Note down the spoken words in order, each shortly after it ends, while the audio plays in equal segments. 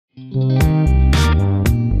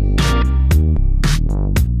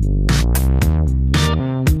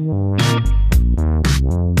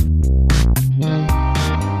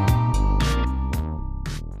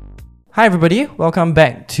Hi, everybody. Welcome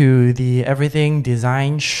back to the Everything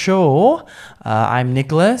Design Show. I'm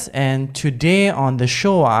Nicholas, and today on the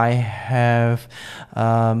show, I have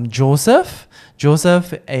Joseph.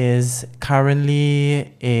 Joseph is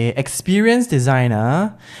currently a experienced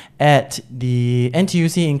designer at the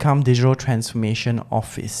NTUC Income Digital Transformation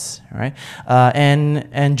Office, right?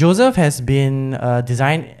 And Joseph has been a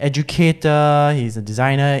design educator. He's a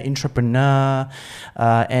designer, entrepreneur,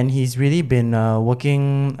 and he's really been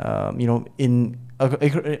working, in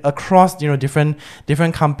across different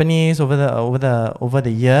companies over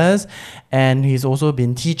the years, and he's also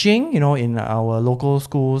been teaching in our local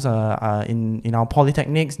schools, in our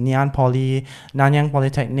polytechnics, Nanyang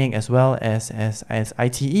Polytechnic, as well as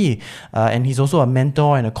ITE, and he's also a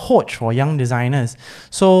mentor and a coach for young designers.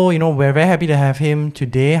 So we're very happy to have him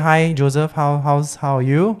today. Hi, Joseph. How are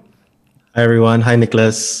you? Hi everyone. Hi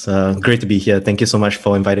Nicholas. Great to be here. Thank you so much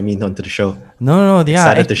for inviting me onto the show. No, no, yeah.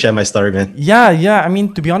 Excited to share my story, man. Yeah. I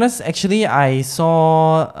mean, to be honest, actually, I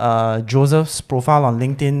saw Joseph's profile on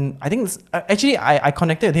LinkedIn. I think actually I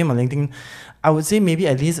connected with him on LinkedIn. I would say maybe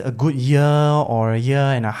at least a good year or a year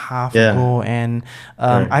and a half Yeah, ago, and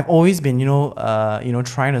correct. I've always been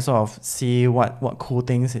trying to sort of see what cool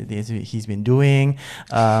things he's been doing.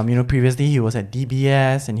 Previously he was at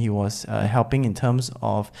DBS, and he was helping in terms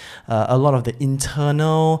of a lot of the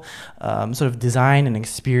internal sort of design and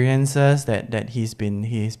experiences that he's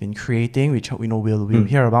been creating, which we'll Mm,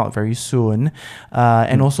 hear about very soon.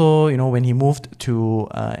 And mm. also, when he moved to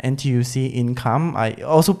NTUC Income, I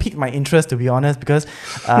also piqued my interest, to be honest, because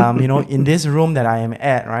in this room that I am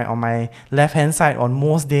at, right, on my left hand side on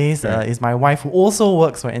most days Right. is my wife, who also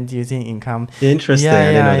works for NTUC Income. Interesting.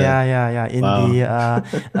 I didn't know that. Yeah.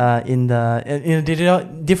 Wow. In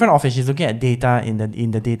the different office, she's looking at data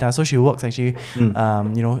in the data, so she works actually, Mm,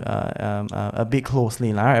 a bit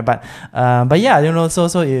closely, right? But yeah, when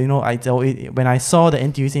I saw the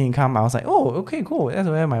NTUC Income, I was like, oh, okay, cool. That's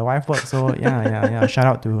where my wife works. So yeah. Shout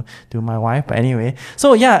out to my wife. But anyway,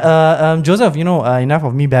 so yeah, Joseph, enough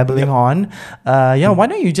of me babbling yep. on. Why Mm.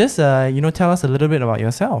 don't you just tell us a little bit about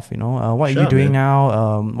yourself? What are you Sure, doing man.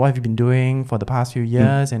 now? What have you been doing for the past few Mm.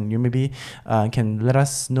 years? And you maybe can let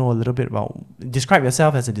us know a little bit about describe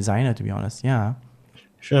yourself as a designer. To be honest, yeah.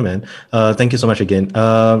 Sure, man. Thank you so much again.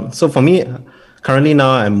 So for me, currently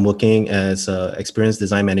now I'm working as an experienced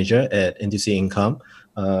design manager at NTUC Income,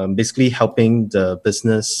 basically helping the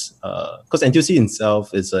business, because NTUC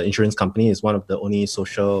itself is an insurance company, is one of the only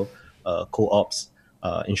social co-ops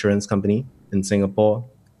insurance company in Singapore.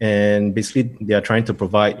 And basically they are trying to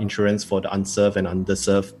provide insurance for the unserved and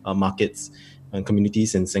underserved markets and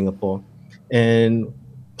communities in Singapore. And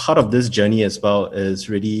part of this journey as well is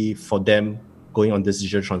really for them going on this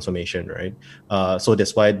digital transformation, right? So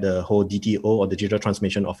that's why the whole DTO, or the Digital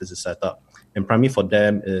Transformation Office, is set up. And primarily for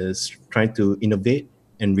them is trying to innovate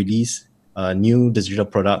and release new digital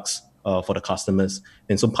products for the customers.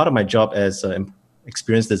 And so part of my job as an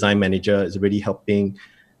experienced design manager is really helping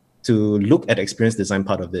to look at experience design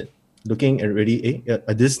part of it, looking at really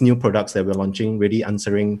are these new products that we're launching really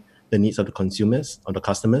answering the needs of the consumers or the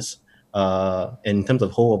customers, and in terms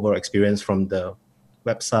of whole overall experience from the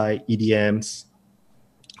website, EDMs,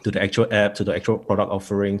 to the actual app, to the actual product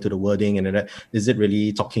offering, to the wording, and that is it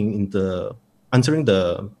really talking into answering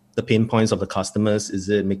the pain points of the customers? Is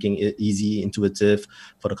it making it easy, intuitive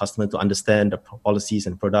for the customer to understand the policies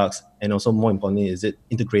and products? And also, more importantly, is it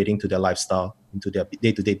integrating to their lifestyle, into their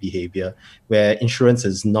day-to-day behavior, where insurance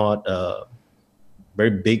is not a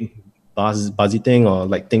very big buzzy thing, or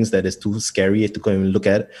like things that is too scary to go and look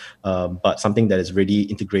at, but something that is really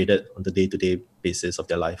integrated on the day-to-day basis of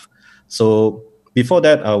their life. So before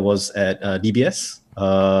that, I was at DBS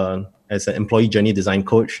as an employee journey design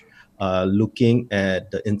coach, looking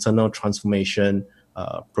at the internal transformation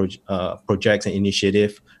projects and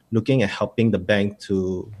initiative, looking at helping the bank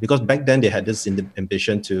to, because back then they had this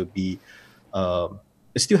ambition to be,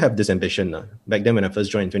 I still have this ambition. Back then, when I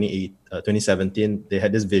first joined in 2017, they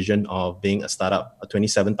had this vision of being a startup, a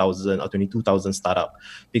 27,000 or 22,000 startup.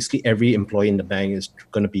 Basically, every employee in the bank is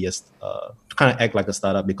going to be kind of act like a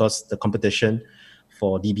startup, because the competition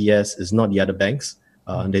for DBS is not the other banks.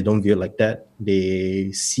 They don't view it like that.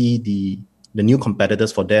 They see the new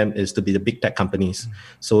competitors for them is to be the big tech companies.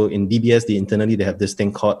 So in DBS, internally they have this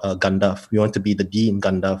thing called Gandalf. We want to be the D in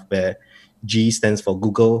Gandalf, where G stands for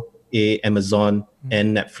Google, A Amazon,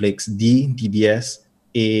 N Netflix, D DBS,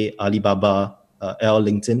 A Alibaba, L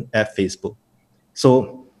LinkedIn, F Facebook.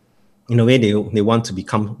 So in a way, they want to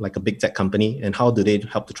become like a big tech company. And how do they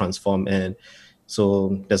help to transform? And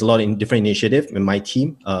so there's a lot of different initiative in my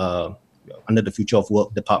team, under the Future of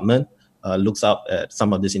Work department. looks up at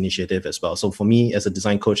some of this initiative as well. So for me as a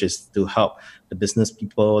design coach is to help the business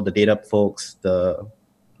people, the data folks, the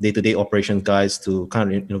day-to-day operations guys to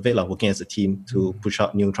kind of innovate, like working as a team to push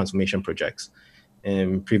out new transformation projects.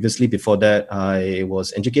 And previously, before that, I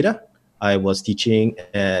was educator. I was teaching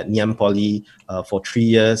at Ngee Ann Poly for 3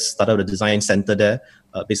 years, started a design center there.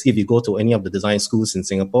 Basically, if you go to any of the design schools in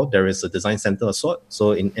Singapore, there is a design center of sort.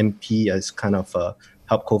 So in MP, I kind of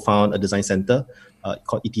helped co-found a design center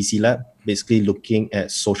called ETC Lab, basically looking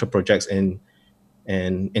at social projects and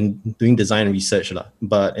doing design and research.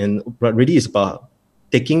 But really it's about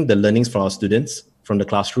taking the learnings from our students from the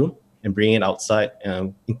classroom and bringing it outside,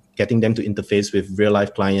 getting them to interface with real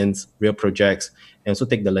life clients, real projects, and also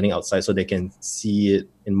take the learning outside so they can see it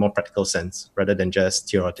in more practical sense rather than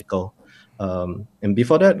just theoretical. And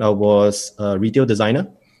before that, I was a retail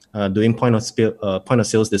designer, doing point of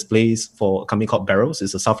sales displays for a company called Barrows.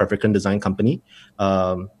 It's a South African design company,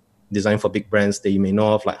 designed for big brands that you may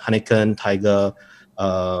know of, like Heineken, Tiger,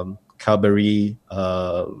 Cadbury,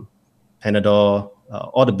 Panadol,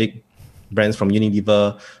 all the big brands from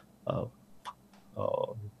Unilever,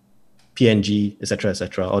 P&G,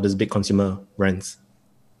 etc., all these big consumer brands.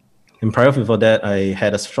 And prior before that, I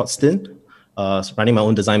had a short stint running my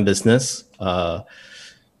own design business for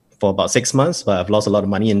about 6 months, but I've lost a lot of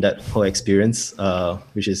money in that whole experience,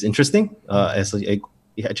 which is interesting. It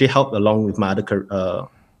actually helped along with my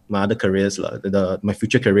other careers, my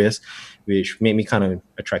future careers, which made me kind of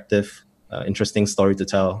attractive, interesting story to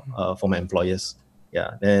tell for my employers.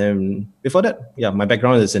 Yeah, and before that, my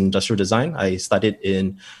background is in industrial design. I studied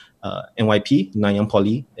in NYP, Nanyang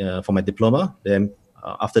Poly, for my diploma. Then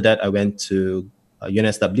after that, I went to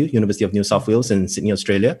UNSW, University of New South Wales in Sydney,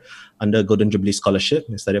 Australia, under Golden Jubilee Scholarship.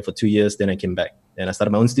 I studied for 2 years, then I came back. Then I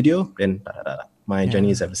started my own studio, and my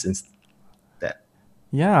journey is ever since that.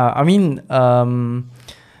 Yeah, I mean,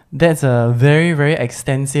 that's a very, very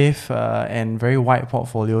extensive and very wide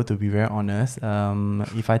portfolio, to be very honest.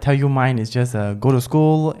 If I tell you mine is just go to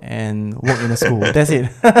school and work in a school. That's it.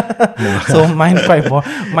 So mine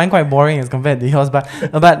quite boring as compared to yours. But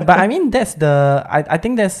I mean, I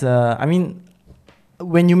think that's I mean,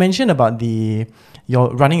 when you mentioned about you're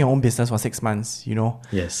running your own business for 6 months,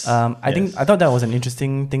 Yes. I thought that was an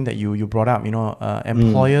interesting thing that you brought up.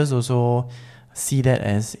 Employers also see that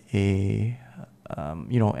as a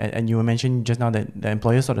and you mentioned just now that the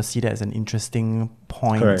employers sort of see that as an interesting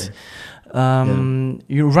point. Correct.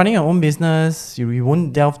 You're running your own business, you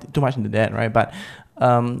won't delve too much into that, right? But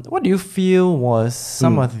what do you feel was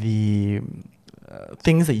some of the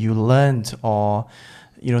things that you learned, or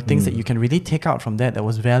things that you can really take out from that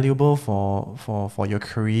was valuable for your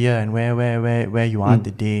career and where you are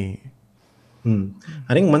today?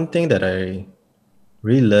 I think one thing that I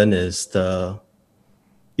really learned is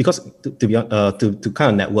because to kind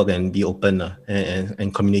of network and be open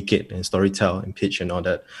and communicate and storytell and pitch and all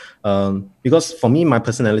that. Because for me, my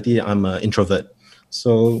personality, I'm an introvert.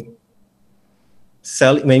 So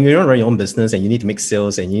when you run your own business and you need to make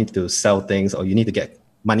sales and you need to sell things, or you need to get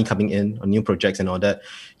money coming in on new projects and all that,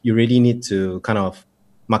 you really need to kind of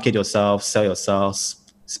market yourself, sell yourself,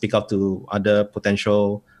 speak out to other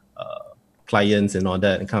potential clients and all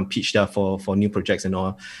that, and kind of pitch that for new projects and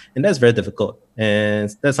all. And that's very difficult.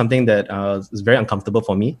 And that's something that is very uncomfortable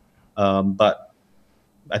for me. But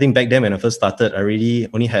I think back then when I first started, I really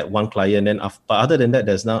only had one client. But other than that,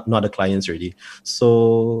 there's not other clients really.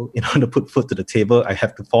 So in order to put food to the table, I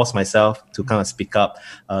have to force myself to kind of speak up,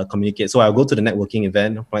 communicate. So I'll go to the networking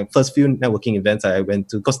event. My first few networking events I went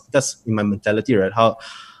to, because that's in my mentality, right? How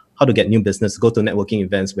to get new business, go to networking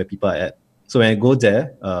events where people are at. So when I go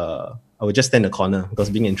there, I would just stand in the corner,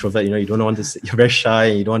 because being an introvert, you don't want to. You're very shy.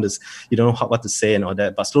 You don't know what to say and all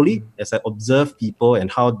that. But slowly, as I observe people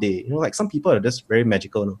and how they, like some people are just very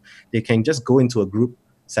magical. They can just go into a group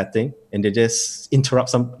setting and they just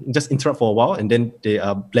interrupt for a while, and then they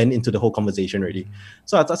blend into the whole conversation already.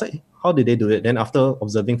 So I was like, how did they do it? Then after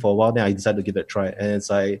observing for a while, then I decided to give it a try. And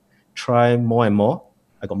as I try more and more,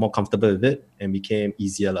 I got more comfortable with it and became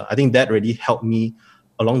easier. I think that really helped me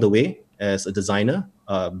along the way as a designer,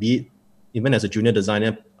 be it even as a junior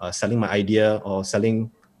designer, selling my idea or selling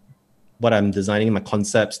what I'm designing, my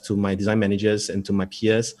concepts to my design managers and to my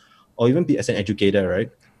peers, or even be as an educator, right?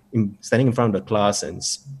 Standing in front of the class and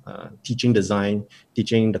teaching design,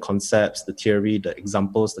 teaching the concepts, the theory, the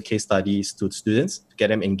examples, the case studies to students to get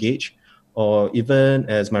them engaged, or even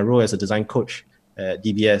as my role as a design coach at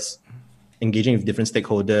DBS, engaging with different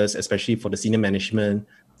stakeholders, especially for the senior management,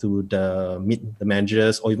 to meet the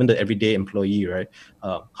managers, or even the everyday employee, right?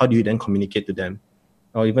 How do you then communicate to them?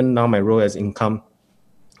 Or even now my role as income,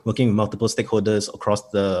 working with multiple stakeholders across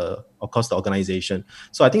the organization.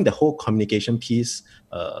 So I think the whole communication piece,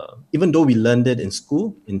 even though we learned it in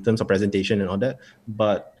school in terms of presentation and all that,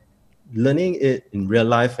 but learning it in real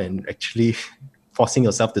life and actually forcing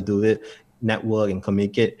yourself to do it, network and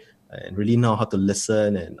communicate, and really know how to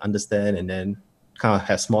listen and understand, and then kind of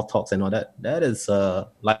have small talks and all that. That is a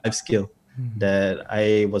life skill that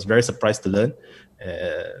I was very surprised to learn,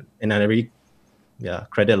 and I really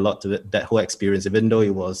credit a lot to it, that whole experience, even though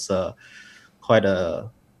it was quite a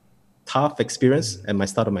tough experience at my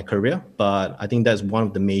start of my career. But I think that's one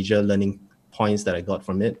of the major learning points that I got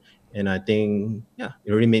from it. And I think, it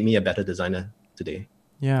really made me a better designer today.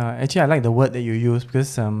 Yeah, actually, I like the word that you use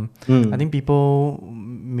because I think people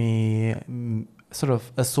may sort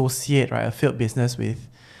of associate, right, a failed business with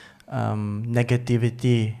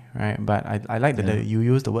negativity, right? But I like that you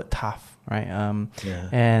use the word tough, right?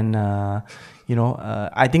 And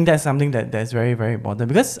I think that's something that's very, very important,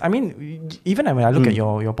 because I mean, even when I look at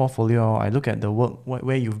your portfolio, I look at the work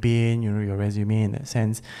where you've been, your resume in that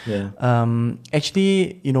sense.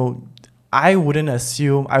 Actually, I wouldn't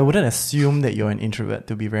assume that you're an introvert,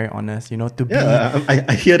 to be very honest.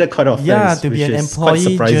 I hear that quite often. To be an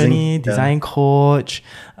employee journey design coach,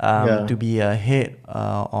 to be a head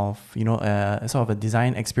of sort of a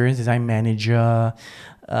design experience design manager.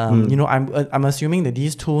 I'm assuming that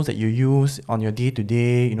these tools that you use on your day to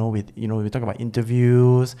day, we talk about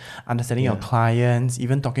interviews, understanding your clients,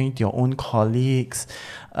 even talking to your own colleagues.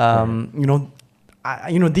 These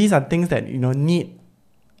are things that need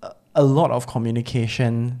a lot of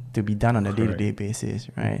communication to be done on a day-to-day basis,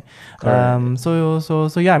 right? So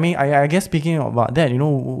yeah, I mean, I guess speaking about that,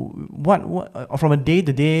 what from a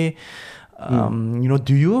day-to-day,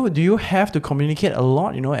 do you have to communicate a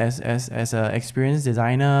lot, as a experienced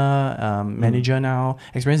designer manager now,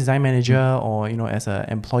 experienced design manager, or as a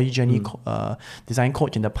employee journey design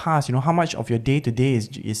coach in the past? How much of your day-to-day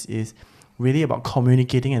is really about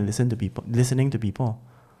communicating and listening to people?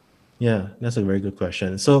 Yeah, that's a very good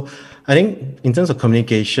question. So I think in terms of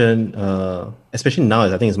communication, especially now,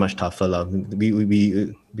 I think it's much tougher.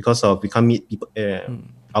 We because we can't meet people,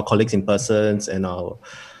 our colleagues in person, and our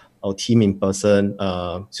team in person.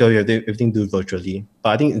 So we have everything do virtually. But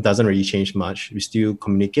I think it doesn't really change much. We still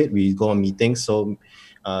communicate. We go on meetings. So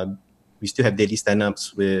we still have daily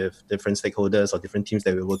stand-ups with different stakeholders or different teams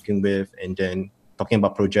that we're working with, and then talking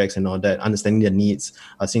about projects and all that, understanding their needs,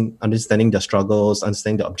 understanding their struggles,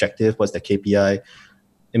 understanding the objective, what's their KPI,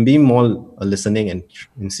 and being more listening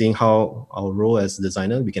and seeing how our role as a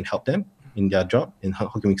designer, we can help them in their job, and how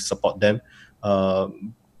can we support them,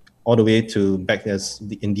 all the way to back as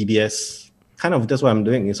in DBS. Kind of that's what I'm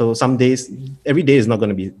doing. So some days, every day is not going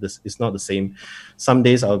to be this. It's not the same. Some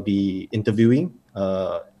days I'll be interviewing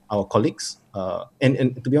our colleagues,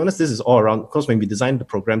 and to be honest, this is all around, because when we design the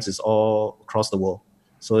programs, it's all across the world.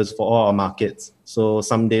 So it's for all our markets. So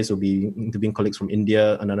some days we'll be interviewing colleagues from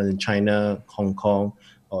India, another in China, Hong Kong,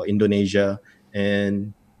 or Indonesia,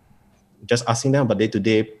 and just asking them about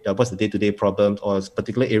day-to-day, what's the day-to-day problems, or a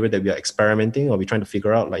particular area that we are experimenting or we're trying to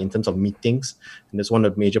figure out, like in terms of meetings. And that's one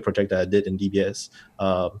of the major projects that I did in DBS.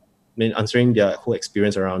 Answering their whole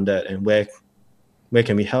experience around that, and where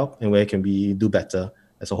can we help and where can we do better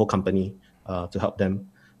as a whole company to help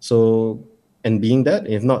them. So, and being that,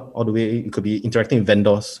 if not all the way, it could be interacting with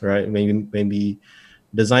vendors, right? When we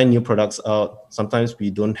design new products out, sometimes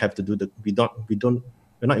we don't have to do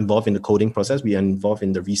we're not involved in the coding process. We are involved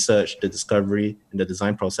in the research, the discovery, and the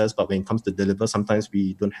design process. But when it comes to deliver, sometimes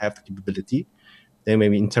we don't have the capability. Then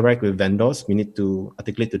when we interact with vendors, we need to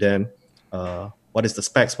articulate to them what is the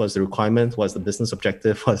specs, what's the requirement, what's the business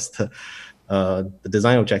objective, what's the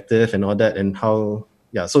design objective, and all that, and how.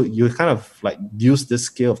 Yeah, so you kind of like use this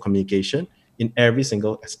skill of communication in every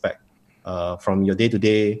single aspect, from your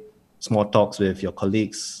day-to-day small talks with your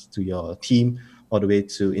colleagues to your team, all the way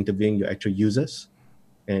to interviewing your actual users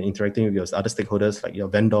and interacting with your other stakeholders like your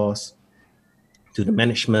vendors, to the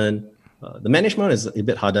management. The management is a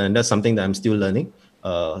bit harder, and that's something that I'm still learning.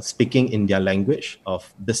 Speaking in their language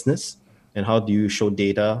of business, and how do you show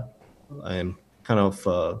data and kind of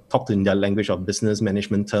talk in their language of business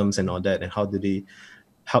management terms and all that, and how do they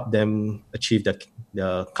help them achieve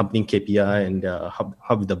the company KPI and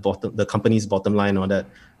how the company's bottom line, all that.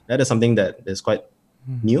 That is something that is quite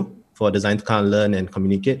new for a design to kind of learn and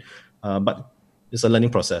communicate. But it's a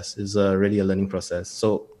learning process. It's really a learning process.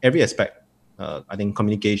 So every aspect, I think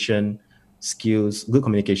communication, skills, good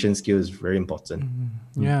communication skills is very important.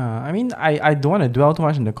 Yeah, I mean, I don't want to dwell too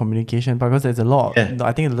much on the communication because there's a lot. Yeah,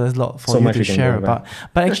 I think there's a lot for so you much to we can go share about. about.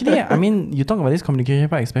 But actually, I mean, you talk about this communication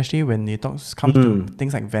part, especially when it comes to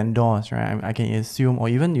things like vendors, right? I can assume, or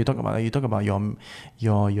even you talk about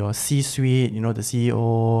your C-suite, the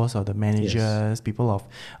CEOs or the managers, people of,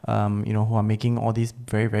 who are making all these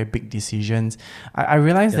very very big decisions. I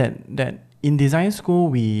realize Yeah. that in design school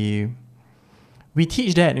we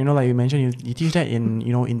teach that, like you mentioned, you teach that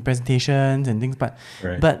in presentations and things, but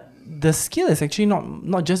Right. but the skill is actually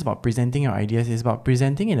not just about presenting your ideas. It's about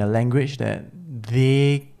presenting in a language that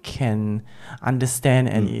they can understand,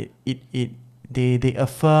 and they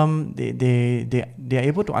affirm, they are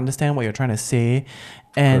able to understand what you're trying to say,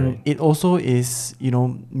 and Correct. it also is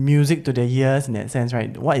music to their ears in that sense,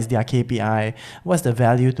 right? What is their KPI? What's the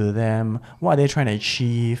value to them? What are they trying to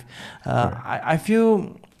achieve? Correct. I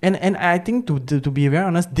feel, and I think to be very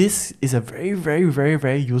honest, this is a very, very, very,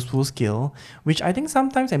 very useful skill, which I think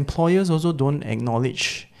sometimes employers also don't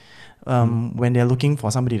acknowledge when they're looking for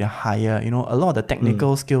somebody to hire. A lot of the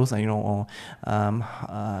technical skills, or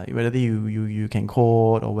whether you can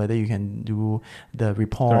code, or whether you can do the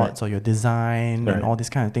reports or your design and all these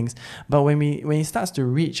kind of things. But when it starts to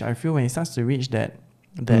reach, I feel when it starts to reach that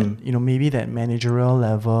maybe that managerial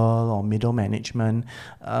level or middle management,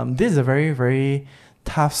 this is a very, very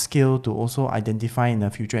tough skill to also identify in a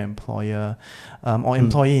future employer, or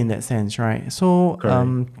employee in that sense, right? So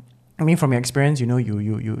I mean, from your experience,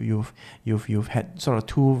 you've had sort of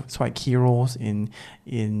two quite key roles in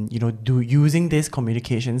using this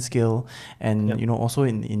communication skill, and also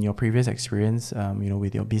in your previous experience,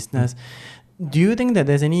 with your business. Do you think that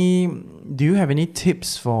do you have any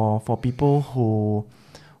tips for people who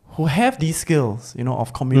have these skills,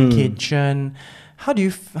 of communication? How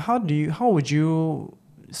would you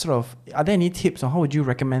sort of, are there any tips, or how would you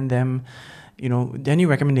recommend them, any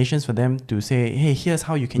recommendations for them to say, hey, here's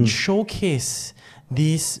how you can showcase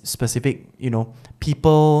these specific,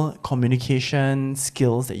 people communication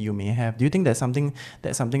skills that you may have? Do you think that's something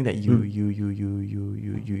that you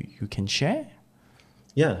can share?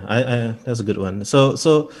 Yeah, I that's a good one.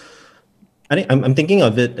 So I think I'm thinking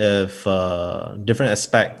of it as different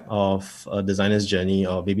aspect of a designer's journey,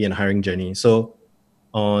 or maybe a hiring journey. So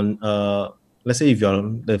on let's say if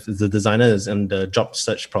the designer is in the job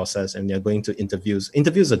search process and they're going to interviews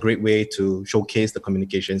is a great way to showcase the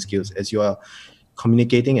communication skills, as you are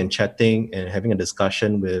communicating and chatting and having a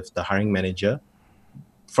discussion with the hiring manager.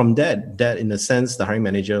 From that in a sense, the hiring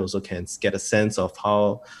manager also can get a sense of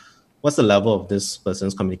what's the level of this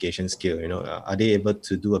person's communication skill. Are they able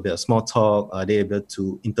to do a bit of small talk? Are they able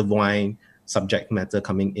to intertwine subject matter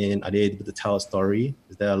coming in? Are they able to tell a story?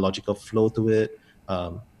 Is there a logical flow to it?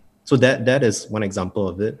 So that is one example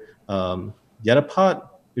of it. The other part,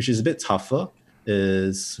 which is a bit tougher,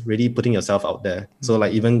 is really putting yourself out there. So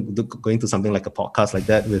like even going to something like a podcast like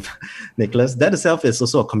that with Nicholas, that itself is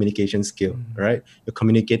also a communication skill, right? You're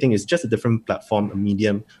communicating is just a different platform, a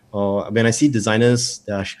medium. Or when I see designers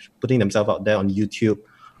that are putting themselves out there on YouTube,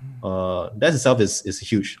 that itself is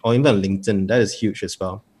huge. Or even on LinkedIn, that is huge as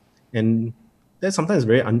well. And that's sometimes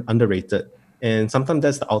very underrated. And sometimes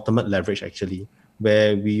that's the ultimate leverage, actually,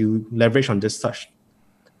 where we leverage on just such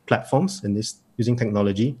platforms and this using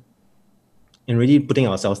technology and really putting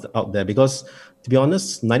ourselves out there. Because to be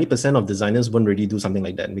honest, 90% of designers won't really do something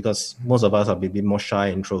like that, because most of us are maybe more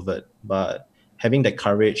shy, introvert. But having that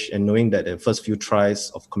courage and knowing that the first few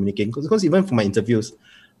tries of communicating, because even for my interviews,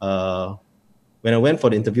 when I went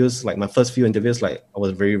for the interviews, like my first few interviews, like I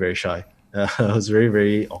was very, very shy. I was very,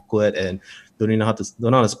 very awkward and don't know how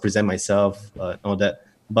to present myself, all that.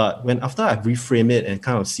 But after I reframe it and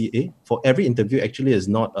kind of see, for every interview actually is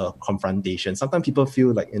not a confrontation. Sometimes people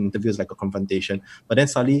feel like an interview is like a confrontation, but then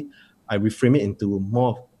suddenly I reframe it into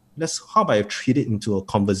more, how about I treat it into a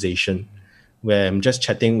conversation where I'm just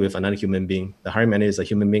chatting with another human being. The hiring manager is a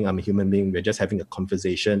human being, I'm a human being. We're just having a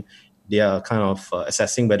conversation. They are kind of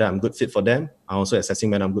assessing whether I'm good fit for them. I'm also assessing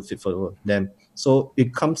whether I'm good fit for them. So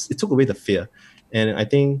it took away the fear. And I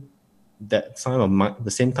think that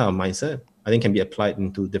the same kind of mindset, I think, can be applied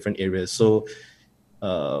into different areas. So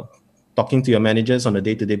talking to your managers on a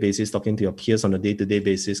day-to-day basis, talking to your peers on a day-to-day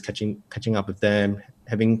basis, catching up with them,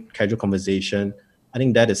 having casual conversation, I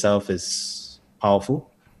think that itself is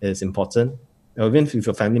powerful, is important. Even with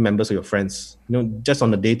your family members or your friends, just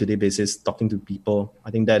on a day-to-day basis, talking to people,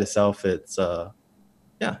 I think that itself, it's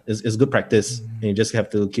good practice. And you just have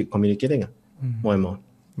to keep communicating more and more.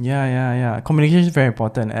 Yeah. Communication is very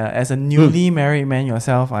important. As a newly married man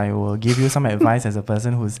yourself, I will give you some advice as a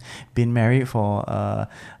person who's been married for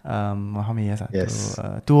how many years? Yes. You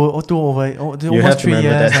have Almost to 3 remember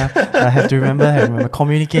years. that. I have to remember.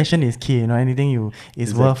 Communication is key. Anything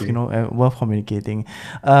is worth Exactly. worth communicating.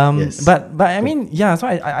 Yes. But I mean, yeah. So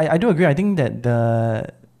I do agree. I think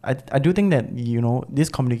that I do think that this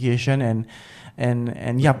communication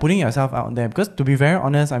and yeah, putting yourself out there, because to be very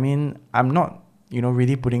honest, I mean, I'm not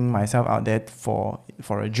really putting myself out there for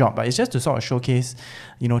a job, but it's just to sort of showcase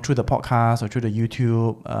through the podcast or through the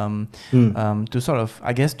YouTube, to sort of,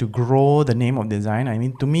 I guess, to grow the name of design. I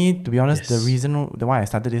mean, to me, to be honest, the Yes. reason why I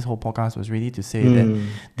started this whole podcast was really to say that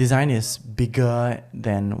design is bigger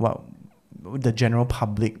than what the general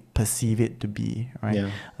public perceive it to be, right?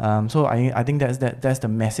 Yeah. So I think that's the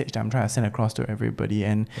message that I'm trying to send across to everybody,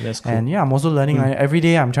 and That's cool. and yeah, I'm also learning. Every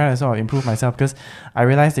day I'm trying to sort of improve myself, because I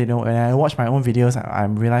realize that when I watch my own videos, I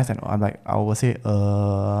realize that I'm like, I will say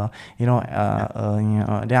then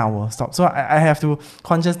I will stop. So I have to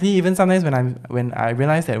consciously, even sometimes when I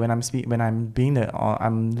realize that when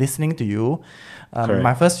I'm listening to you,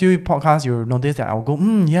 my first few podcasts, you'll notice that I'll go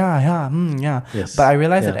yeah. Yes. But I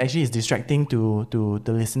realize that Yeah. actually it's distracting to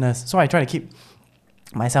the listeners. So I try to keep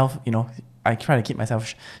myself,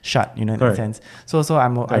 shut, in that Correct. sense. So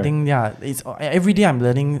I think it's every day I'm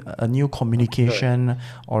learning a new communication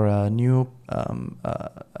or a new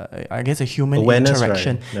I guess a human Awareness, right?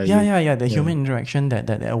 interaction. That The human interaction, that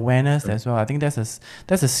awareness as well. I think that's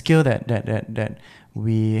a skill that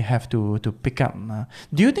we have to pick up.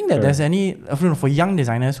 Do you think that there's any for young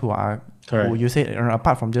designers who you say,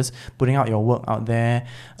 apart from just putting out your work out there,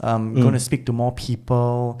 going to speak to more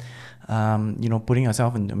people, putting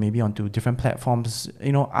yourself maybe onto different platforms,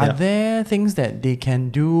 are there things that they can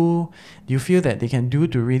do? Do you feel that they can do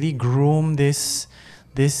to really groom this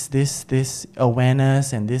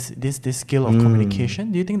awareness and this skill of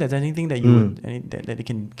communication? Do you think there's anything that that it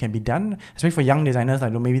can be done, especially for young designers,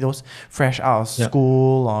 like maybe those fresh out of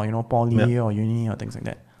school or poly or uni or things like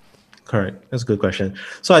that? Correct. That's a good question.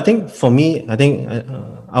 So I think for me, I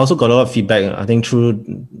also got a lot of feedback. I think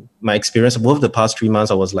through my experience, both the past 3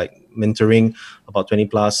 months, I was like mentoring about 20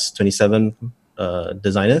 plus, 27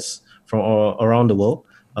 designers from all around the world,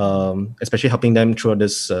 especially helping them through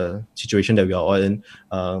this situation that we are all in,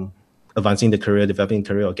 advancing the career, developing a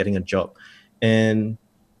career, or getting a job. And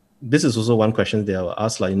this is also one question they will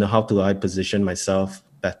ask, like, how do I position myself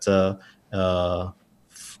better to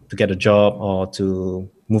get a job or to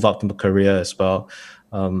move out to a career as well.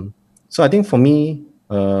 So I think for me,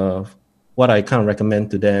 what I kind of recommend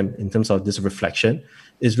to them in terms of this reflection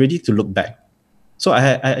is really to look back. So I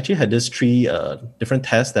actually had this 3 different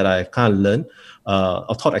tests that I kind of learned,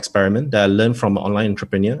 a thought experiment that I learned from an online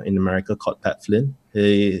entrepreneur in America called Pat Flynn.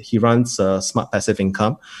 He runs Smart Passive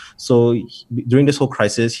Income. So during this whole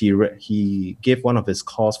crisis, he gave one of his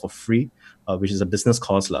course for free, which is a business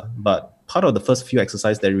course. But part of the first few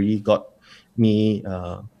exercises that really got me,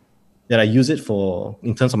 that I use it for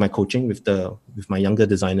in terms of my coaching with my younger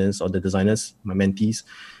designers or the designers, my mentees,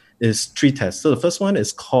 is 3 tests. So the first one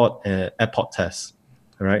is called an airport test.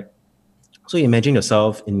 All right. So you imagine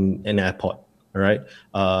yourself in an airport, all right,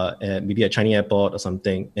 maybe a Chinese airport or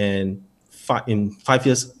something, and in 5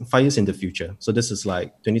 years in the future. So this is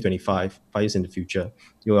like 2025, 5 years in the future.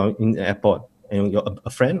 You are in the airport, and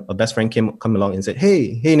a best friend come along and said,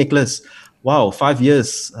 "Hey, Nicholas, wow, 5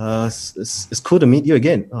 years. It's cool to meet you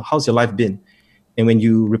again. How's your life been?" And when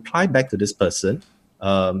you reply back to this person,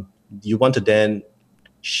 you want to then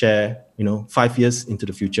share, 5 years into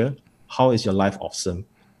the future, how is your life awesome?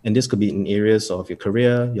 And this could be in areas of your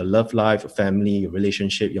career, your love life, your family, your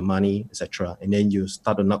relationship, your money, etc. And then you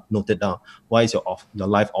start to note it down. Why is your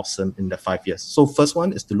life awesome in the 5 years? So first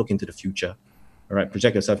one is to look into the future. All right,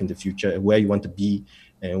 project yourself in the future and where you want to be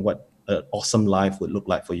and what an awesome life would look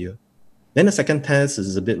like for you. Then the second test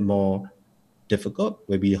is a bit more difficult,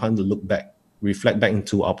 where we want to look back, reflect back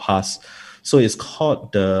into our past. So it's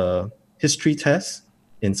called the history test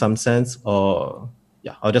in some sense, or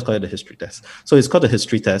I'll just call it the history test. So it's called the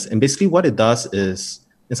history test. And basically what it does is,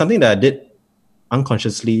 it's something that I did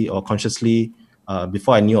unconsciously or consciously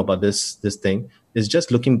before I knew about this thing, is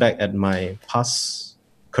just looking back at my past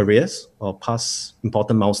careers or past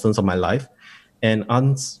important milestones of my life. And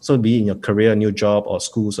so be it in your career, new job, or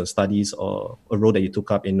schools or studies, or a role that you took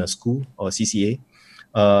up in a school or a CCA,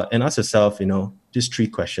 and ask yourself, these 3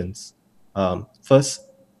 questions. First,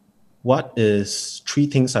 what is 3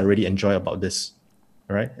 things I really enjoy about this?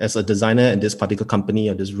 All right. As a designer in this particular company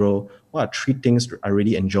or this role, what are 3 things I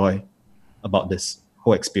really enjoy about this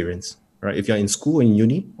whole experience? right? If you're in school and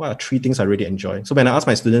uni, what are 3 things I really enjoy? So when I ask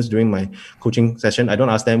my students during my coaching session, I don't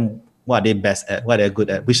ask them what are they best at, what are they good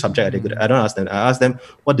at, which subject are they good at. I don't ask them. I ask them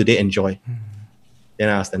what do they enjoy. Then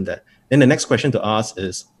I ask them that. Then the next question to ask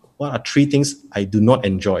is, what are 3 things I do not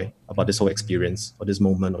enjoy about this whole experience or this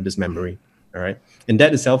moment or this memory? All right. And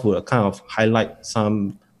that itself will kind of highlight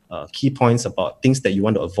some key points about things that you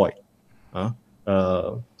want to avoid.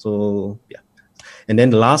 So yeah. And then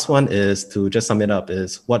the last one is, to just sum it up,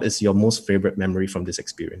 is what is your most favorite memory from this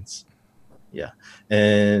experience? Yeah.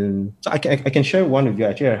 And so I can share one with you.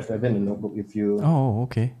 Actually, I have in a notebook if you Oh,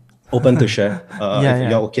 okay. open to share. Yeah, if yeah.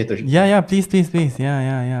 you're okay to share. Yeah, please.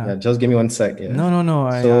 Yeah. Just give me 1 sec. Yeah. No.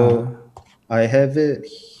 So I have it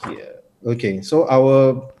here. Okay. So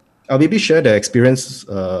I'll maybe share the experience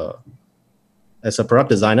as a product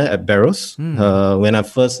designer at Barrows. When I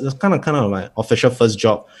first, it was kind of my official first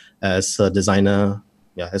job as a designer,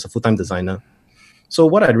 as a full-time designer. So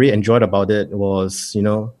what I really enjoyed about it was,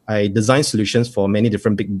 I designed solutions for many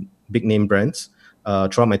different big name brands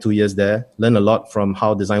throughout my 2 years there. Learned a lot from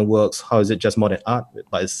how design works. How is it just more than art,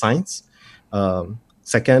 but it's science.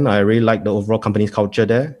 Second, I really like the overall company's culture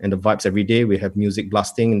there and the vibes every day. We have music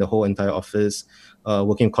blasting in the whole entire office,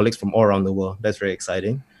 working with colleagues from all around the world. That's very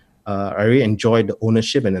exciting. I really enjoyed the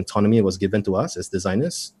ownership and autonomy was given to us as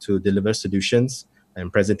designers to deliver solutions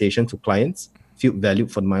and presentation to clients. Feel valued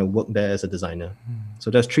for my work there as a designer. So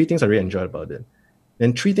there's 3 things I really enjoyed about it.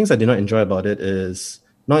 And 3 things I did not enjoy about it is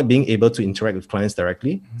not being able to interact with clients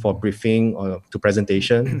directly for briefing or to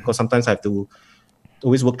presentation, because sometimes I have to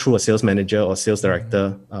always work through a sales manager or sales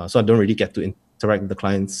director, so I don't really get to interact with the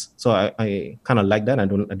clients. So I kind of like that. I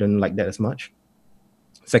don't like that as much.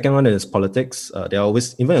 Second one is politics. There are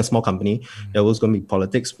always, even a small company, there always going to be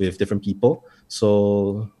politics with different people.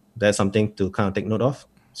 So that's something to kind of take note of.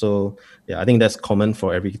 So yeah, I think that's common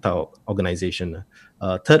for every type of organization.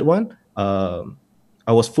 Third one,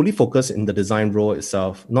 I was fully focused in the design role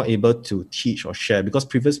itself, not able to teach or share, because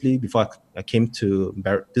previously, before I came to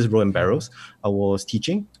this role in Barrows, I was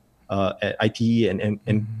teaching at ITE and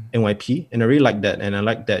NYP, and I really like that. And I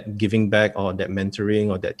like that giving back, or that mentoring,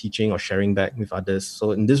 or that teaching or sharing back with others.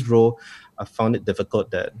 So in this role, I found it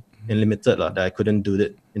difficult and limited that I couldn't do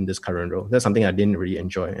it in this current role. That's something I didn't really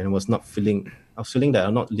enjoy, and I was feeling that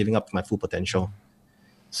I'm not living up to my full potential.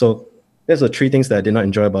 So there's the 3 things that I did not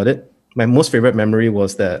enjoy about it. My most favorite memory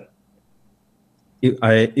was that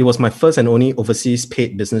it was my first and only overseas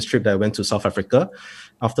paid business trip that I went to South Africa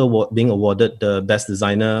after being awarded the best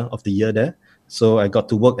designer of the year there. So I got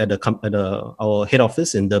to work at our head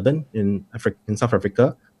office in Durban in South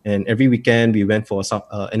Africa. And every weekend we went for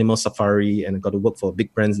animal safari, and I got to work for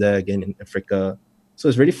big brands there again in Africa. So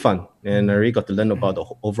it's really fun. And I really got to learn about the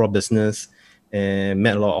overall business and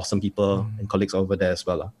met a lot of awesome people and colleagues over there as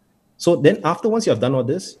well. So then once you have done all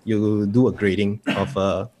this, you do a grading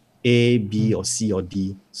of A, B, or C, or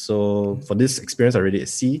D. So for this experience, I rated a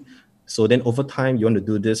C. So then over time, you want to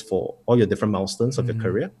do this for all your different milestones of your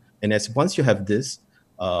career. And once you have this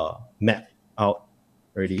map out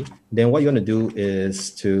already, then what you want to do is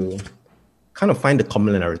to kind of find the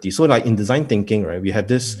commonality. So like in design thinking, right, we have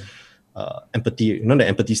this empathy, the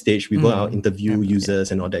empathy stage. We go out, interview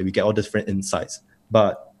users and all that. We get all different insights.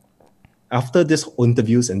 But after these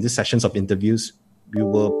interviews and these sessions of interviews, we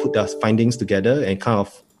will put the findings together and kind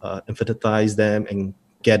of empathize them and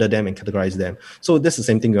gather them and categorize them. So that's the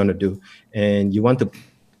same thing you want to do. And you want to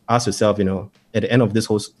ask yourself, at the end of this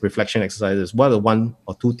whole reflection exercises, what are the 1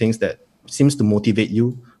 or 2 things that seems to motivate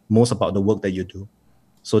you most about the work that you do?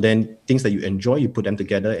 So then things that you enjoy, you put them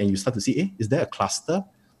together and you start to see, is there a cluster?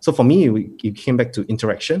 So for me, it came back to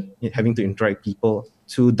interaction, having to interact with people,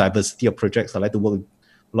 to diversity of projects. I like to work with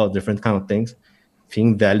a lot of different kind of things,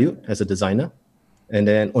 feeling valued as a designer, and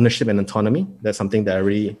then ownership and autonomy. That's something that I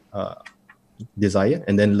really desire.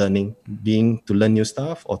 And then learning, to learn new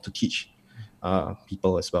stuff or to teach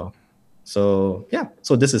people as well. So yeah,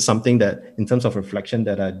 so this is something that in terms of reflection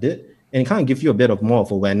that I did, and it kind of gives you a bit of more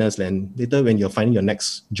of awareness. And later when you're finding your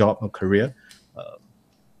next job or career,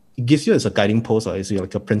 it gives you as a guiding post, or it's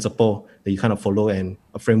like a principle that you kind of follow and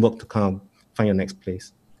a framework to kind of find your next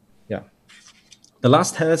place. Yeah. The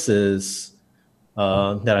last test is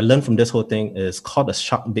that I learned from this whole thing is called a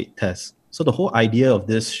shark bait test. So the whole idea of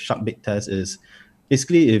this shark bait test is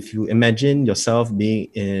basically if you imagine yourself being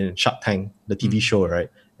in Shark Tank, the TV show, right?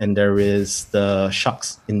 And there is the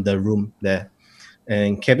sharks in the room there.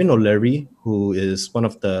 And Kevin O'Leary, who is one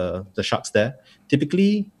of the sharks there,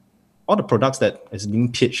 typically all the products that is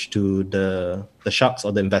being pitched to the sharks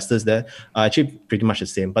or the investors there are actually pretty much the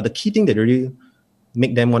same. But the key thing that really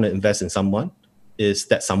make them want to invest in someone is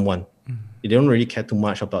that someone. They don't really care too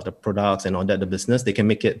much about the products and all that, the business. They can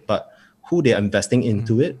make it, but who they're investing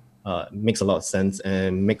into it makes a lot of sense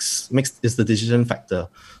and makes is the decision factor.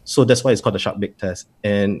 So that's why it's called the shark bait test.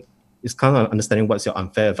 And it's kind of understanding what's your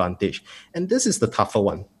unfair advantage. And this is the tougher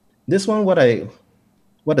one. This one, what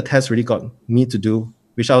the test really got me to do,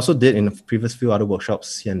 which I also did in the previous few other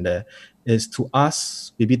workshops here and there, is to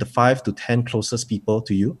ask maybe the 5 to 10 closest people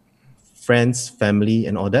to you, friends, family,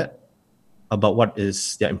 and all that, about what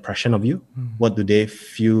is their impression of you. What do they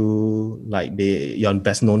feel like you're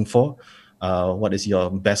best known for? What is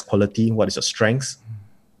your best quality? What is your strengths?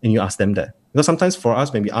 And you ask them that. Because sometimes for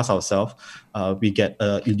us, when we ask ourselves, we get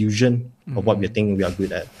an illusion of what we think we are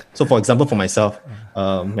good at. So, for example, for myself,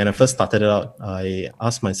 when I first started out, I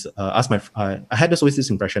had this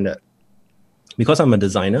impression that because I'm a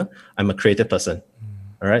designer, I'm a creative person.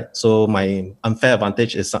 All right. So my unfair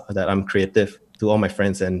advantage is that I'm creative to all my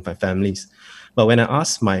friends and my families. But when I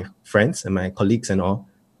asked my friends and my colleagues and all,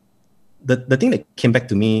 the thing that came back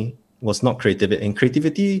to me was not creativity. And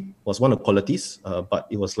creativity was one of the qualities, but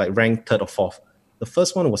it was like ranked third or fourth. The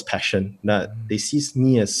first one was passion, that they see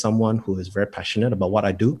me as someone who is very passionate about what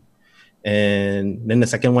I do. And then the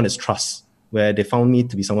second one is trust, where they found me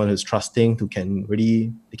to be someone who's trusting, who can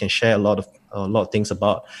really, they can share a lot of things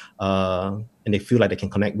about, and they feel like they can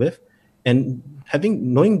connect with. And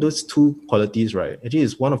knowing those two qualities, right, actually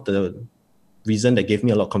is one of the reason that gave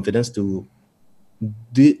me a lot of confidence to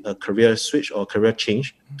do a career switch or career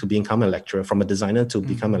change to become a lecturer, from a designer to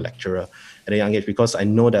become a lecturer at a young age, because I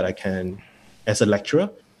know that I can, as a lecturer,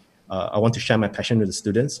 I want to share my passion with the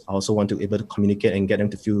students. I also want to be able to communicate and get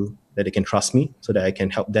them to feel that they can trust me, so that I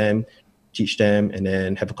can help them, teach them, and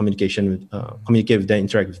then have a communicate with them,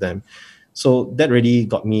 interact with them. So that really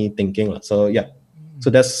got me thinking. So yeah,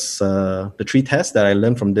 so that's the 3 tests that I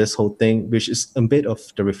learned from this whole thing, which is a bit of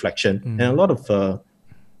the reflection. And a lot of,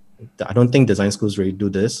 I don't think design schools really do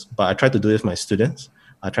this, but I try to do it with my students.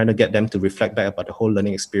 I try to get them to reflect back about the whole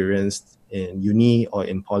learning experience in uni or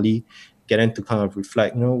in poly, get them to kind of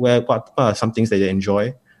reflect, what are some things that they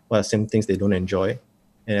enjoy, what are some things they don't enjoy.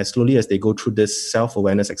 And as slowly as they go through this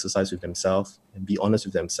self-awareness exercise with themselves and be honest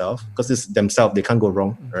with themselves, because it's themselves, they can't go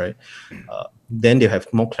wrong, right? Then they have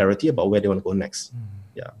more clarity about where they want to go next.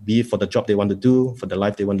 Yeah, be it for the job they want to do, for the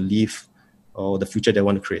life they want to live, or the future they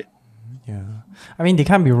want to create. Yeah, I mean, they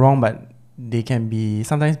can't be wrong, but they can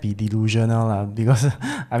sometimes be delusional, because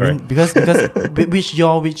I mean, because which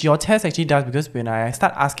your test actually does, because when I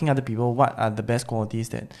start asking other people what are the best qualities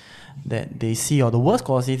that they see, or the worst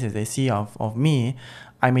qualities that they see of me,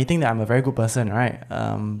 I may think that I'm a very good person, right?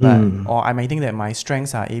 Or I may think that my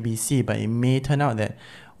strengths are ABC, but it may turn out that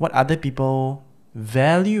what other people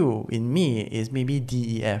value in me is maybe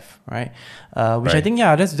DEF, right? Which I think,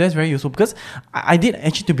 that's very useful, because I did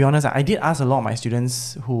actually, to be honest, I did ask a lot of my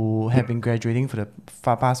students who have been graduating for the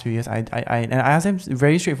past few years. I asked them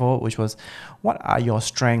very straightforward, which was, what are your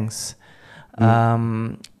strengths?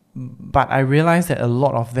 But I realized that a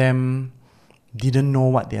lot of them didn't know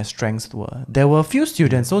what their strengths were. There were a few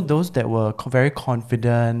students, so those that were very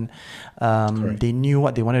confident, they knew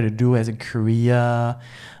what they wanted to do as a career.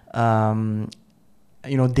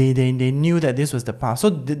 They knew that this was the path. So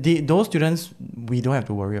those students, we don't have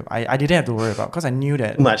to worry about. I didn't have to worry about, because I knew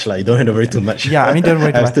that. Too much, you don't have to worry too much. Yeah, I mean, don't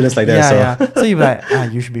worry too much. Students like that. Yeah. So you're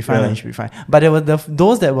like, you should be fine. You should be fine. But there were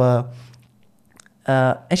those that were.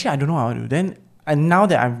 Actually, I don't know how to do. Then, and now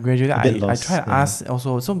that I'm graduated, I try to ask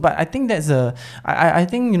also. So, but I think that's I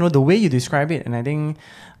think the way you describe it, and I think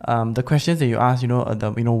the questions that you ask,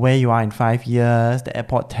 where you are in 5 years, the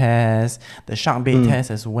airport test, the shark bait test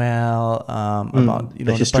as well, about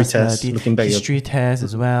the history test, looking back, history test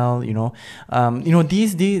as well.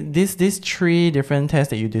 These 3 different tests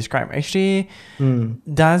that you describe actually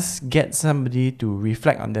does get somebody to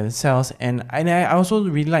reflect on themselves, and I also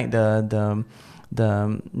really like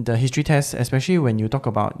the history test, especially when you talk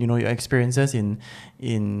about your experiences in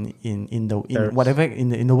the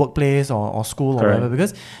workplace or school. Correct. Or whatever,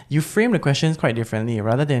 because you frame the questions quite differently,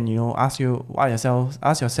 rather than ask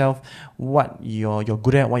yourself what you're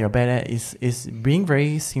good at, what you're bad at. Is being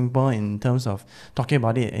very simple in terms of talking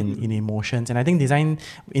about it in emotions. And I think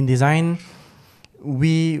in design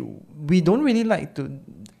we don't really like to.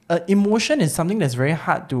 Emotion is something that's very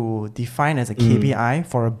hard to define as a KPI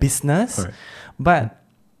for a business. Correct. But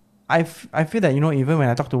I feel that even when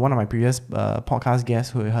I talked to one of my previous podcast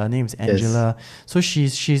guests, her name is Angela, so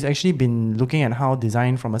she's actually been looking at how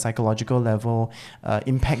design from a psychological level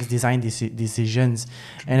impacts design decisions,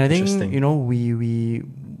 and I think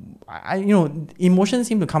emotions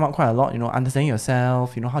seem to come up quite a lot. Understanding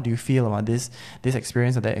yourself, how do you feel about this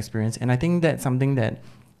experience or that experience, and I think that's something that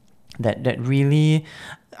really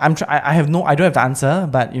I don't have the answer,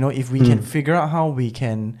 but if we can figure out how we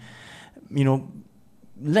can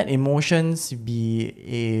let emotions be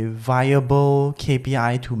a viable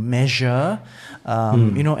KPI to measure.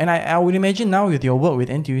 And I would imagine now with your work with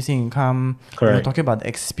NTUC Income, Correct. talking about the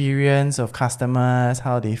experience of customers,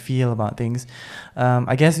 how they feel about things.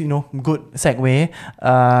 I guess good segue.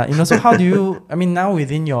 So how do you? I mean, now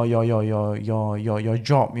within your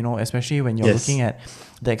job, especially when you're Yes. looking at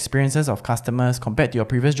the experiences of customers compared to your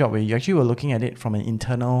previous job, where you actually were looking at it from an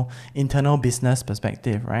internal business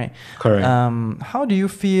perspective, right? Correct. How do you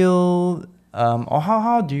feel, or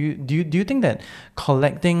how do you think that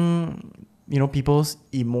collecting people's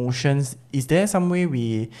emotions, is there some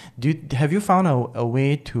way have you found a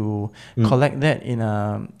way to collect that in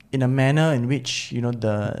a manner in which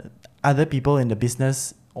the other people in the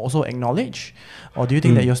business also acknowledge, or do you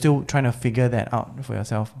think that you're still trying to figure that out for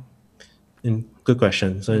yourself? Good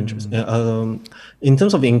question. So interesting. In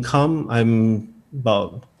terms of income, I'm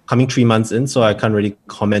about coming 3 months in, so I can't really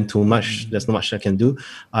comment too much. There's not much I can do.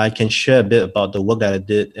 I can share a bit about the work that I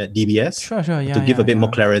did at DBS Sure, yeah, to give a bit more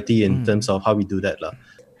clarity in terms of how we do that.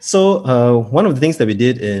 So one of the things that we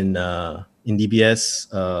did in DBS,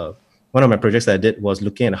 one of my projects that I did was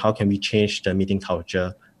looking at how can we change the meeting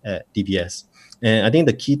culture at DBS. And I think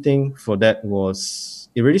the key thing for that was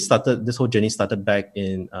this whole journey started back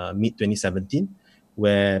in mid 2017,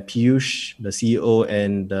 where Piyush, the CEO,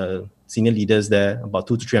 and the senior leaders there, about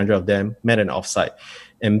 200 to 300 of them, met an offsite.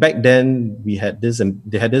 And back then, they had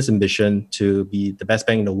this ambition to be the best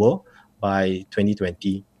bank in the world by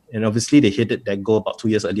 2020. And obviously, they hit that goal about 2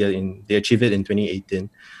 years earlier. They achieved it in 2018.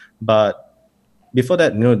 But before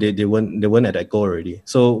that, they weren't at that goal already.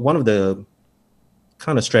 So one of the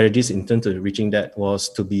kind of strategies in terms of reaching that was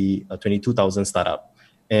to be a 22,000 startup.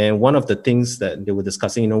 And one of the things that they were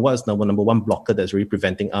discussing, what is the number one blocker that's really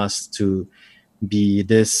preventing us to be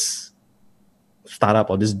this startup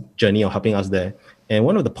or this journey of helping us there. And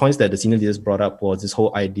one of the points that the senior leaders brought up was this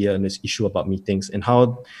whole idea and this issue about meetings and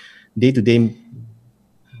how day to day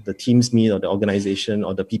the teams meet or the organization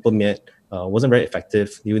or the people met wasn't very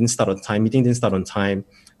effective. They didn't start on time. Meeting didn't start on time.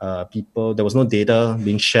 There was no data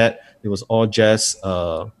being shared. It was all just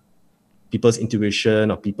people's intuition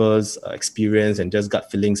or people's experience and just gut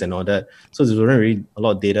feelings and all that. So there wasn't really a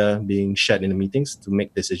lot of data being shared in the meetings to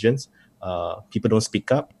make decisions. People don't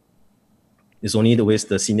speak up. It's only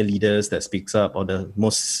the senior leaders that speaks up, or the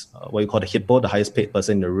most what you call the hippo, the highest paid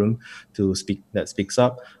person in the room that speaks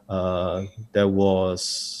up. There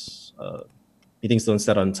was meetings don't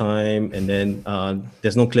start on time, and then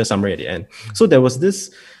there's no clear summary at the end. So there was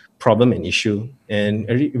this problem and issue, and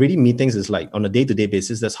really meetings is like on a day-to-day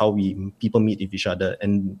basis. That's how people meet with each other.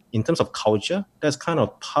 And in terms of culture, that's kind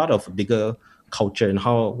of part of a bigger culture and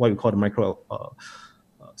what we call the micro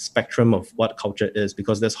spectrum of what culture is,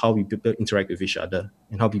 because that's how people interact with each other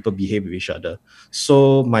and how people behave with each other.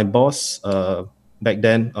 So my boss back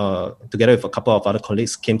then, together with a couple of other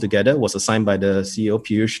colleagues, came together, was assigned by the CEO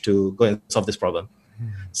Piyush to go and solve this problem.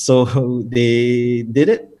 So they did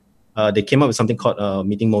it. They came up with something called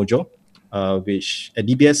Meeting Mojo, which at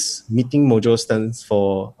DBS, Meeting Mojo stands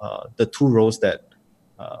for the two roles that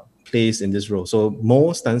plays in this role. So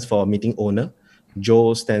Mo stands for meeting owner,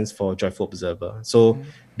 Jo stands for joyful observer. So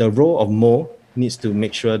the role of Mo needs to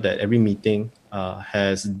make sure that every meeting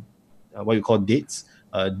has what we call dates.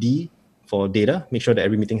 D for data, make sure that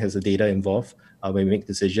every meeting has the data involved when we make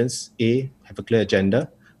decisions. A, have a clear agenda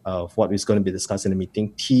of what is going to be discussed in the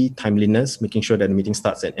meeting. T, timeliness, making sure that the meeting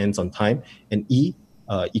starts and ends on time. And E,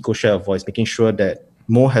 equal share of voice, making sure that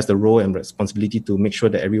Mo has the role and responsibility to make sure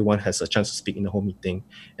that everyone has a chance to speak in the whole meeting.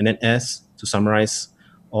 And then S, to summarize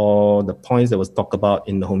all the points that was talked about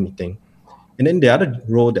in the whole meeting. And then the other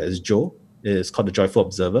role that is Jo is called the joyful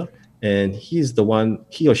observer. And he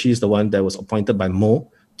or she is the one that was appointed by Mo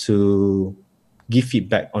to give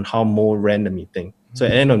feedback on how Mo ran the meeting. So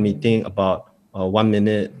at the end of the meeting, about 1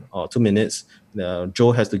 minute or 2 minutes,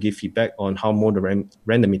 Jo has to give feedback on how Mo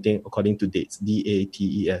ran the meeting according to dates,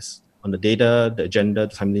 DATES, on the data, the agenda,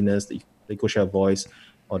 the timeliness, the equal share of voice,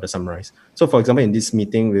 or the summarize. So for example, in this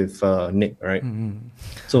meeting with Nick, right?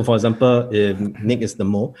 So for example, if Nick is the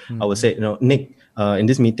Mo, I would say, Nick, in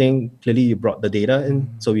this meeting, clearly you brought the data in.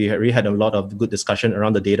 So we really had a lot of good discussion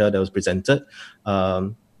around the data that was presented.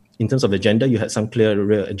 In terms of agenda, you had some clear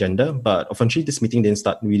real agenda, but unfortunately this meeting didn't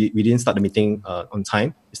start. We didn't start the meeting on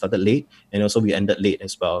time. We started late, and also we ended late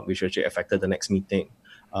as well, which actually affected the next meeting.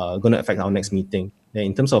 Going to affect our next meeting. And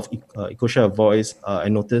in terms of equal share of voice, I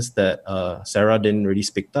noticed that Sarah didn't really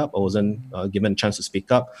speak up or wasn't given a chance to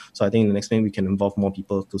speak up. So I think in the next meeting we can involve more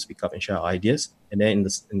people to speak up and share our ideas. And then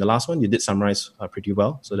in the last one, you did summarize pretty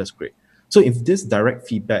well, so that's great. So if this direct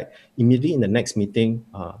feedback, immediately in the next meeting,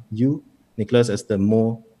 you, Nicholas, as the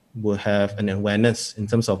Mo, will have an awareness in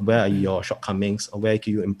terms of where are your shortcomings or where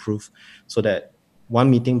can you improve, so that one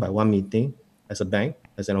meeting by one meeting, as a bank,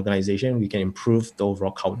 as an organization, we can improve the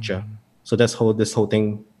overall culture. So that's how this whole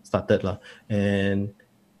thing started. And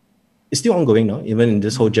it's still ongoing now, even in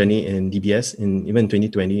this whole journey in DBS, even in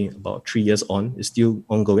 2020, about 3 years on, it's still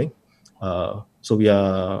ongoing. So we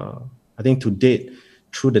are, I think to date,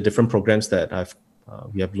 through the different programs that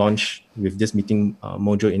we have launched with this meeting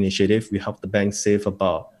mojo initiative, we helped the bank save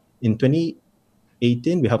about, in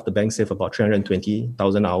 2018, we helped the bank save about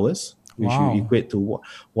 320,000 hours, which Wow. you equate to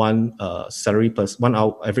one salary per 1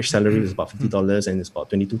 hour. Average salary is about $50, and it's about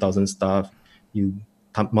 22,000 staff. You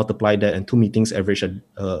multiply that, and 2 meetings average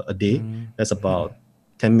a day. That's about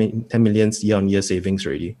 10 million year-on-year savings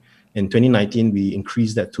already. In 2019, we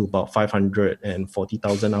increased that to about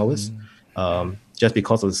 540,000 hours, just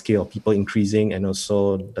because of the scale of people increasing and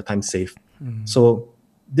also the time saved. So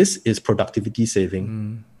this is productivity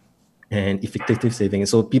saving and effective saving.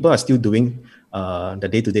 So people are still doing the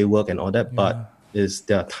day-to-day work and all that, but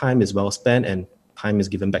their time is well spent and time is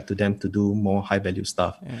given back to them to do more high-value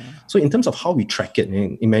stuff. So in terms of how we track it,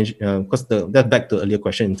 imagine, because that's back to the earlier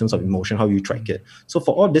question in terms of emotion, how you track it. So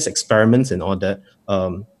for all these experiments and all that,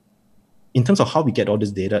 in terms of how we get all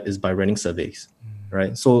this data is by running surveys,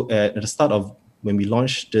 right? So at the start of when we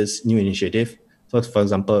launched this new initiative, so for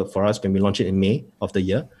example, for us, when we launch it in May of the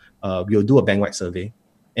year, we'll do a bank-wide survey.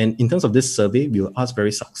 And in terms of this survey, we will ask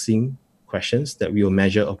very succinct questions that we will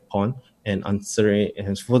measure upon and answer it,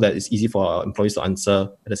 and so that it's easy for our employees to answer.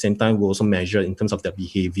 At the same time, we'll also measure in terms of their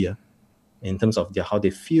behavior, in terms of how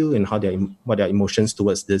they feel and what their emotions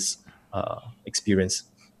towards this experience.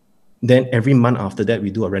 Then every month after that, we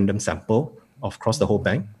do a random sample across the whole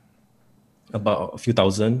bank, about a few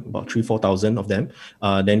thousand, about 3,000-4,000 of them.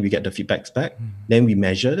 Then we get the feedbacks back. Then we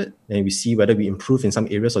measure it, and we see whether we improve in some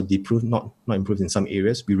areas or not improve in some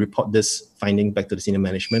areas. We report this finding back to the senior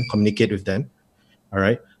management, communicate with them. All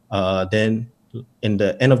right. Then in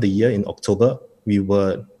the end of the year, in October, we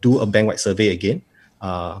will do a bank-wide survey again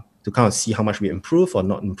to kind of see how much we improve or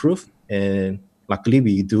not improve. And luckily,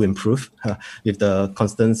 we do improve with the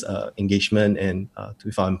constant engagement and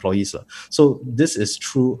with our employees. So this is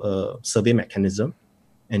through a survey mechanism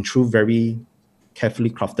and through very carefully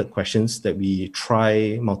crafted questions that we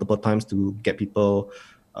try multiple times to get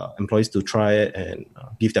employees to try it and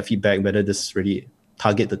give their feedback whether this really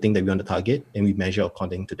target the thing that we want to target, and we measure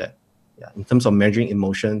according to that. Yeah, in terms of measuring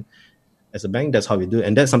emotion as a bank, that's how we do it.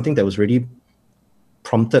 And that's something that was really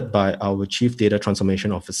prompted by our Chief Data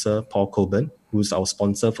Transformation Officer, Paul Coburn, who's our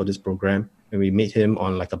sponsor for this program. And we meet him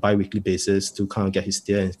on like a bi-weekly basis to kind of get his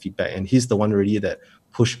steer and feedback. And he's the one really that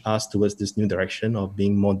pushed us towards this new direction of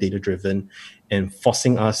being more data-driven and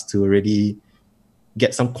forcing us to really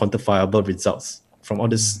get some quantifiable results from all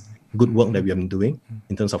this good work that we have been doing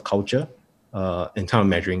in terms of culture and kind of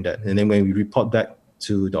measuring that. And then when we report back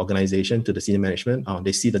to the organization, to the senior management,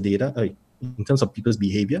 they see the data. In terms of people's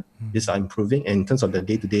behavior, these are improving. And in terms of the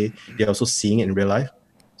day-to-day, they're also seeing it in real life.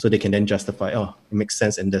 So they can then justify, it makes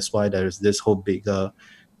sense. And that's why there's this whole big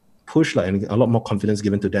push, and a lot more confidence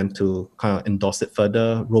given to them to kind of endorse it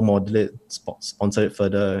further, role model it, sponsor it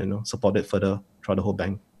further, support it further throughout the whole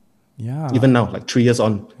bank. Yeah. Even now, like 3 years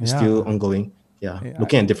on, it's still ongoing. Yeah,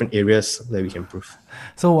 looking at different areas that we can improve.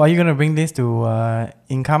 So are you going to bring this to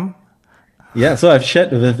income? Yeah, so I've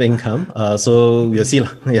shared with income. So we'll see.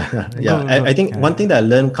 Yeah. I think one thing that I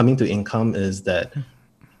learned coming to income is that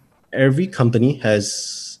every company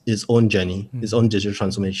has its own journey, its own digital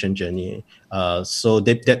transformation journey. So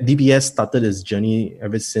that DBS started its journey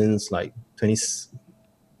ever since like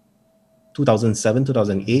 2007,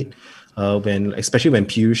 2008, especially when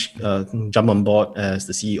Piyush jumped on board as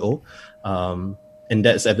the CEO. And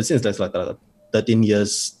that's ever since. That's like a 13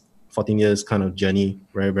 years, 14 years kind of journey,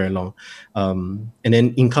 very, very long. And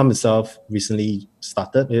then income itself recently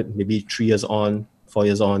started it, maybe 3 years on, 4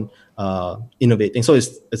 years on, innovating. So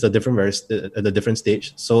it's at a different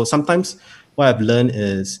stage. So sometimes what I've learned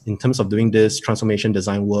is, in terms of doing this transformation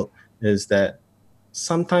design work, is that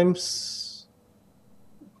sometimes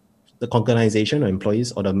the organization or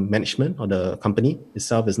employees or the management or the company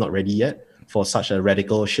itself is not ready yet for such a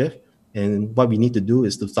radical shift. And what we need to do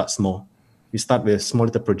is to start small. We start with small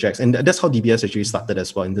little projects. And that's how DBS actually started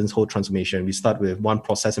as well in this whole transformation. We start with one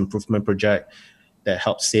process improvement project that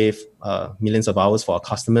helps save millions of hours for our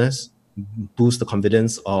customers, boost the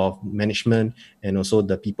confidence of management and also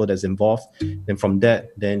the people that's involved. Then from that,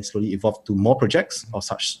 then slowly evolved to more projects of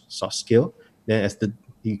such scale. Then as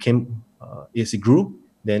it grew,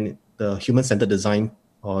 then the human-centered design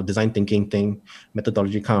or design thinking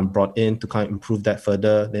methodology kind of brought in to kind of improve that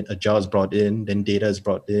further. Then Agile is brought in, then data is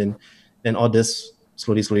brought in, then all this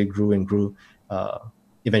slowly grew and grew,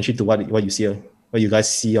 eventually to what you guys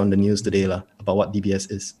see on the news today about what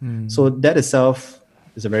DBS is. So that itself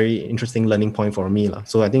is a very interesting learning point for me.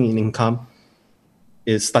 So I think in Income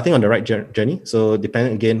is starting on the right journey. So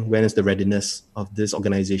depending again, when is the readiness of this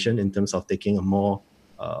organization in terms of taking a more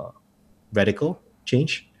radical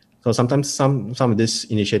change. So sometimes some of this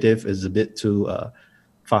initiative is a bit too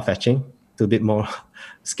far-fetching, a bit more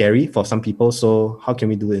scary for some people. So how can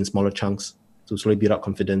we do it in smaller chunks to slowly build up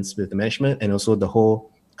confidence with the management and also the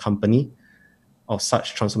whole company of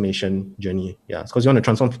such transformation journey? Yeah, because you want to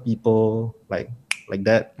transform people like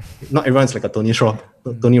that. Not everyone's like a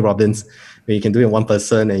Tony Robbins, where you can do it in one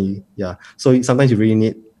person So sometimes you really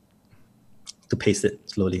need to pace it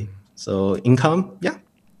slowly. So Income,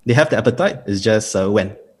 they have the appetite. It's just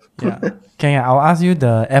when. Yeah. Okay, I'll ask you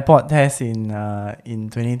the airport test in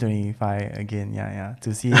 2025 again.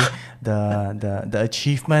 To see the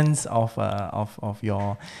achievements of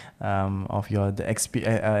your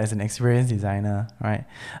as an experienced designer, right?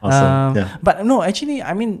 Awesome. But no, actually,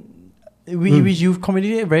 I mean, you've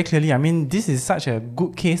communicated very clearly. I mean, this is such a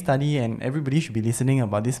good case study, and everybody should be listening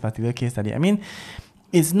about this particular case study. I mean,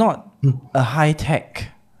 it's not a high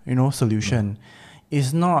tech, solution.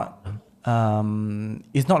 It's not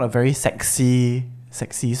a very sexy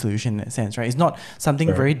solution in that sense, right? It's not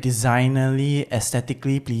something very designerly,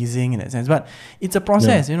 aesthetically pleasing in that sense, but it's a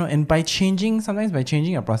process, and sometimes by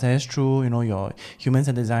changing a process through, your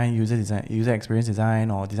human-centered design, user experience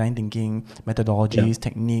design, or design thinking methodologies,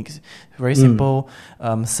 techniques, very simple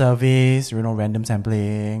surveys, random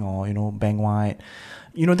sampling, or, bank-wide,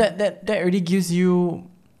 that already gives you,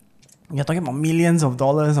 you're talking about millions of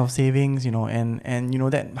dollars of savings, and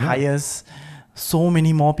that hires so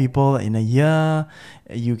many more people in a year.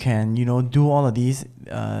 You can, do all of these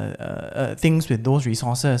things with those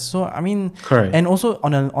resources. So I mean, correct. And also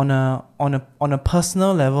on a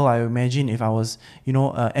personal level, I imagine if I was,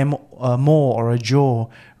 a Mo or a Joe,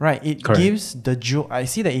 right? It correct. gives the Joe. I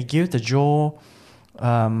see that it gives the Joe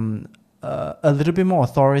a little bit more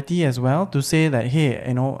authority as well to say that, hey,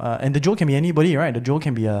 and the Joe can be anybody, right? The Joe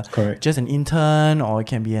can be just an intern, or it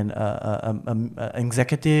can be an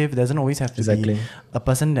executive. It doesn't always have to be a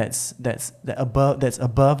person that's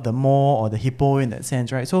above the Mo or the Hippo in that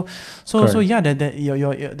sense, right? So yeah,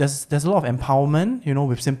 there's a lot of empowerment,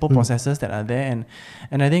 with simple processes that are there,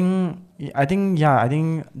 and I think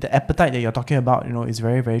the appetite that you're talking about, is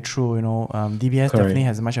very, very true. DBS definitely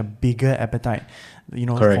has much a bigger appetite,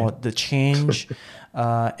 for the change,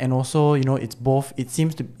 and also, it's both. It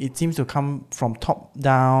seems to come from top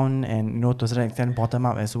down and, to a certain extent bottom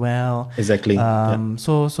up as well. Exactly.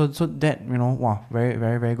 So that, wow, very,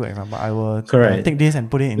 very, very good example. I will take this and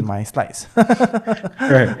put it in my slides.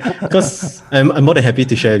 Right, because I'm more than happy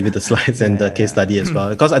to share with the slides and the case study as well.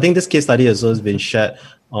 Because I think this case study has been shared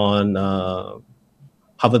on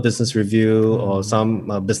Harvard Business Review or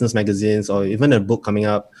some business magazines, or even a book coming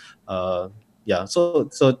up. So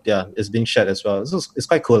it's being shared as well. So it's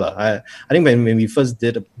quite cool. I think when we first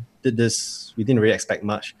did this, we didn't really expect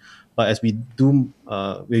much. But as we do,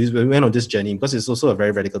 we went on this journey, because it's also a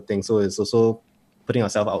very radical thing. So it's also putting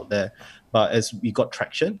ourselves out there. But as we got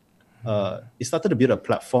traction, it started to build a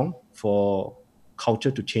platform for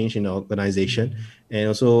culture to change in the organization, and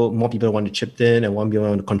also more people want to chip in and more people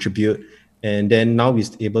want to contribute, and then now we're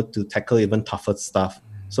able to tackle even tougher stuff.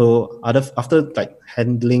 So after like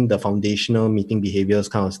handling the foundational meeting behaviors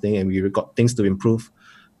kind of thing, and we got things to improve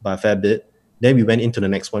by a fair bit, then we went into the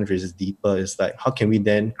next one, which is deeper. It's like, how can we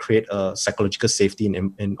then create a psychological safety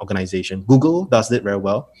in organization? Google does it very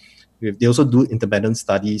well. They also do independent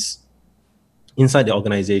studies inside the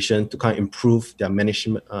organization to kind of improve their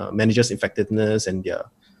managers' effectiveness and their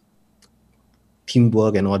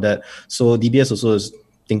teamwork and all that. So DBS also is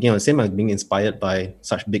thinking on the same, like being inspired by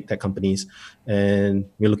such big tech companies. And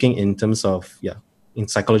we're looking in terms of, in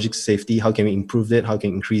psychological safety, how can we improve it? How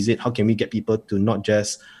can we increase it? How can we get people to not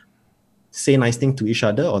just say nice things to each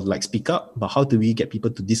other or like speak up, but how do we get people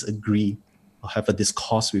to disagree or have a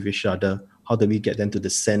discourse with each other? How do we get them to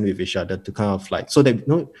dissent with each other to kind of like, so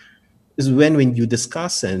that, is when you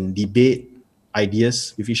discuss and debate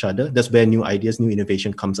ideas with each other, that's where new ideas, new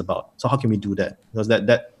innovation comes about. So how can we do that? Because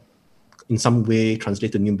that in some way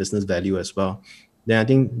translate to new business value as well. Then I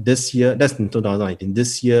think this year, that's in 2019,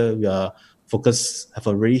 this year we have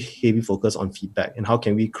a very heavy focus on feedback, and how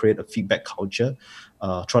can we create a feedback culture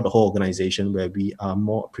throughout the whole organization, where we are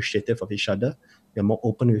more appreciative of each other, we're more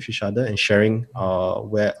open with each other, and sharing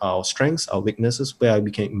where our strengths, our weaknesses, where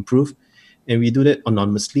we can improve. And we do that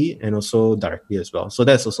anonymously and also directly as well. So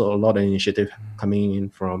that's also a lot of initiative coming in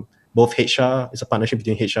from both HR. It's a partnership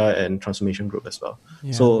between HR and Transformation Group as well.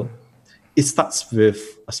 So it starts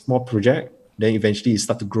with a small project, then eventually you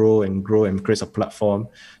start to grow and create a platform.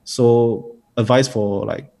 So advice for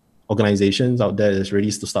like organizations out there is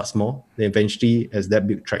really to start small. Then eventually, as that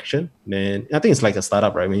build traction, then I think it's like a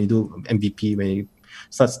startup, right? When you do MVP, when you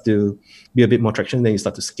starts to be a bit more traction, then you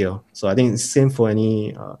start to scale. So I think it's same for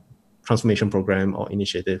any transformation program or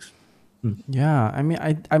initiative. Yeah,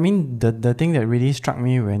 I mean, the thing that really struck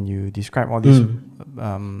me when you describe all these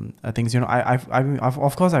things, I've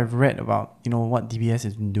of course I've read about what DBS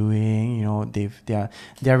has been doing. They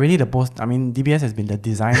are really the post. I mean, DBS has been the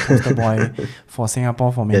design poster boy for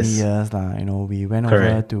Singapore for many Yes, years, lah. We went over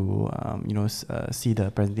correct. to see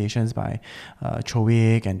the presentations by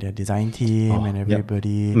Chowick and their design team and Oh, yep.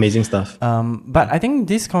 everybody. Amazing stuff. But I think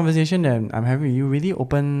this conversation that I'm having with you really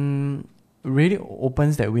opens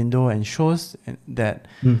that window and shows that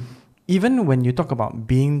even when you talk about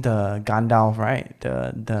being the Gandalf, right,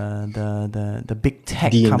 the big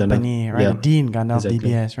tech D in company, Gandalf. right, Yeah, the D in Gandalf exactly.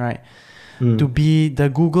 DBS, right, to be the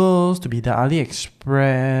Googles, to be the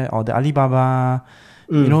AliExpress or the Alibaba,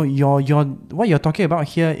 your what you're talking about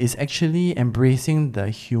here is actually embracing the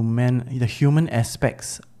human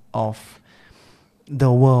aspects of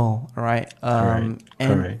the world, right? Correct. And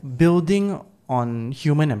Correct. building on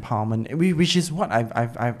human empowerment, which is what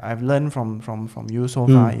I've learned from you so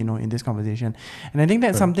far, in this conversation. And I think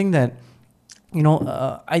that's Correct. something that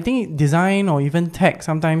I think design or even tech,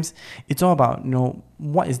 sometimes it's all about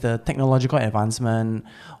what is the technological advancement,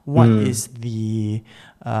 what is the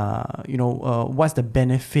what's the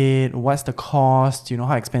benefit, what's the cost,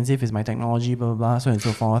 how expensive is my technology, blah blah blah, so and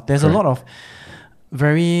so forth. There's a lot Correct. of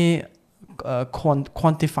very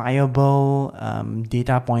quantifiable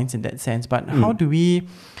data points in that sense, but how do we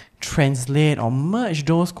translate or merge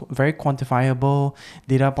those very quantifiable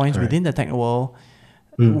data points Correct. within the tech world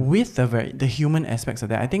with the human aspects of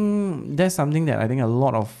that? I think that's something that I think a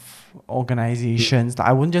lot of organizations,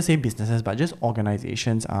 I wouldn't just say businesses, but just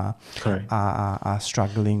organizations are Correct. are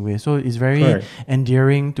struggling with. So it's very Correct.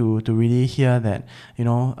 endearing to really hear that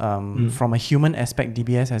from a human aspect,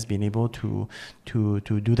 DBS has been able to do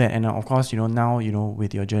that. And of course, now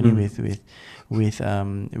with your journey with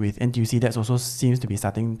NTUC, that's also seems to be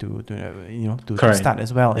starting to Correct. start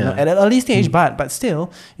as well. Yeah. At an early stage, but still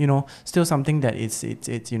still something that it's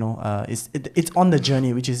on the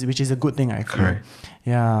journey, which is a good thing, I feel. Correct.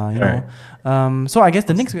 Yeah, Correct. so I guess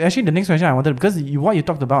the next question I wanted, because what you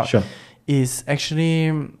talked about Sure. is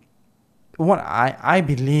actually what I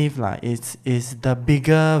believe is the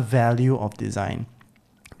bigger value of design,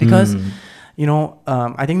 because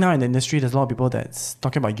I think now in the industry there's a lot of people that's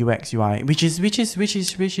talking about UX UI, which is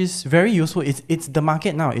very useful. It's the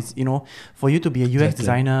market now. It's for you to be a UX Exactly.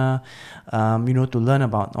 designer, to learn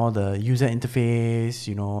about all the user interface,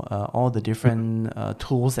 all the different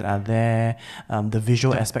tools that are there, the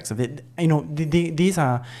visual aspects of it. These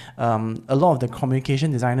are a lot of the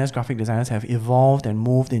communication designers, graphic designers have evolved and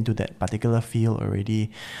moved into that particular field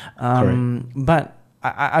already. But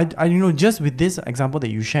I just with this example that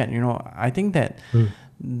you shared, I think that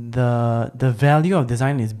the value of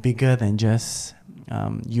design is bigger than just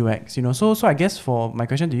UX. So I guess for my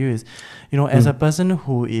question to you is, as a person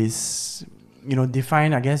who is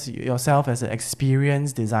define, I guess, yourself as an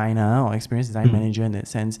experienced designer or experienced design manager in that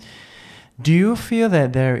sense, do you feel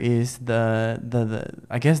that there is the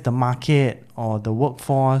I guess the market or the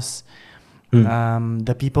workforce,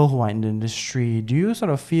 the people who are in the industry, do you sort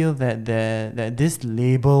of feel that that this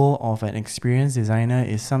label of an experienced designer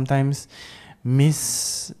is sometimes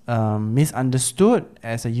misunderstood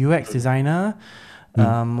as a UX designer,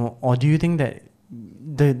 or do you think that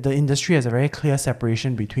the industry has a very clear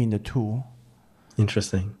separation between the two?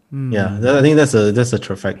 Interesting. Yeah, I think that's a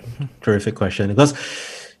terrific question, because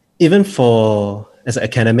even for as an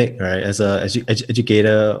academic, right, as a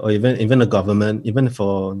educator, or even a government, even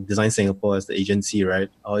for Design Singapore as the agency, right,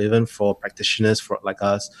 or even for practitioners like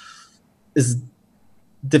us, it's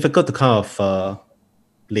difficult to kind of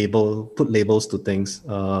put labels to things.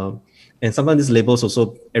 And sometimes these labels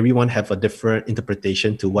also, everyone have a different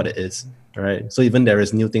interpretation to what it is, right? So even there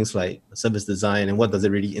is new things like service design and what does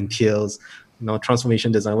it really entails,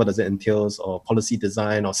 transformation design, what does it entails, or policy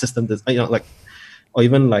design or system design, like, or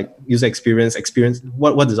even like user experience,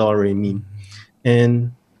 what does it already mean?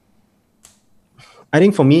 And I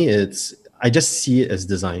think for me, I just see it as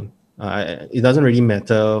design. It doesn't really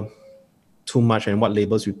matter too much and what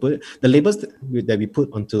labels we put. The labels that we put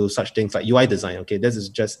onto such things like UI design, okay, this is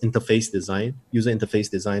just interface design, user interface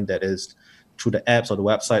design, that is through the apps or the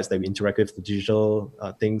websites that we interact with, the digital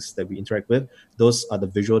things that we interact with. Those are the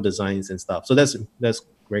visual designs and stuff. So that's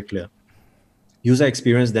very clear. User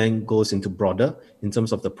experience then goes into broader in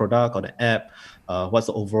terms of the product or the app. What's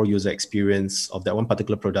the overall user experience of that one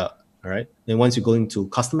particular product? All right. And once you go into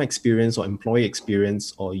customer experience or employee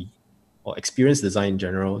experience or experience design in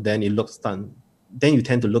general, then it looks done. Then you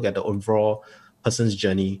tend to look at the overall person's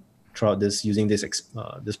journey throughout this using this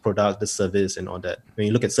product, this service, and all that. When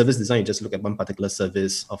you look at service design, you just look at one particular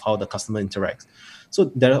service of how the customer interacts. So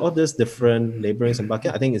there are all these different labelings and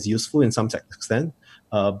bucket. I think it's useful in some extent,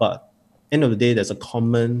 but end of the day, there's a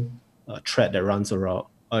common thread that runs around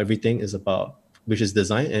everything is about, which is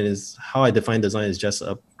design, and is how I define design is just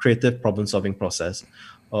a creative problem-solving process,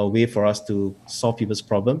 a way for us to solve people's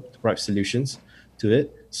problem, to provide solutions to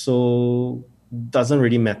it. So doesn't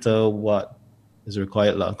really matter what is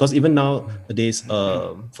required, because even nowadays,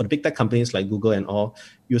 for the big tech companies like Google and all,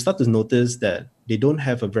 you start to notice that they don't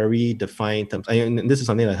have a very defined terms. And this is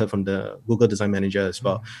something I heard from the Google Design Manager as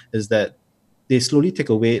well, is that they slowly take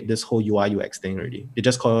away this whole UI UX thing already. They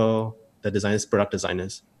just call the designers product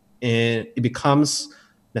designers, and it becomes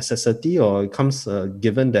necessity, or it becomes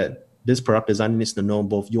given that this product designer needs to know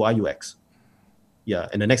both UI UX. Yeah,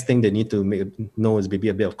 and the next thing they need to know is maybe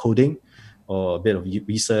a bit of coding or a bit of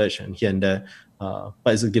research and here and there. But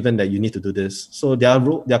it's a given that you need to do this. So there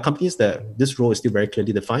are companies that this role is still very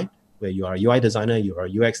clearly defined, where you are a UI designer, you are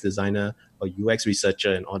a UX designer, or UX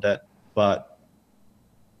researcher, and all that. But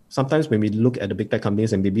sometimes when we look at the big tech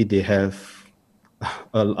companies and maybe they have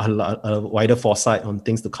a wider foresight on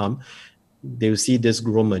things to come, they will see this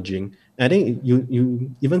grow merging. And I think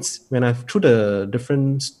you even when I've through the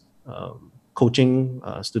different coaching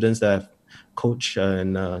students that I've coached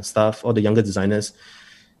and stuff, all the younger designers,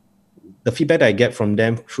 the feedback that I get from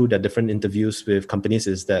them through their different interviews with companies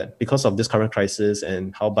is that because of this current crisis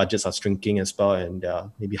and how budgets are shrinking as well, and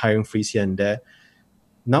maybe hiring freeze here and there,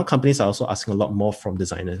 now companies are also asking a lot more from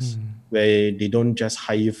designers, where they don't just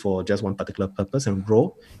hire you for just one particular purpose and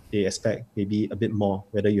role. They expect maybe a bit more,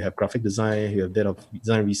 whether you have graphic design, you have a bit of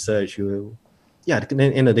design research, at the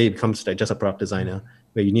end of the day, it becomes like just a product designer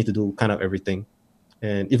where you need to do kind of everything.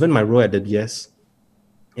 And even my role at DBS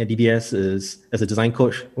is as a design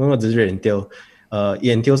coach. What does it entail? It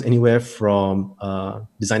entails anywhere from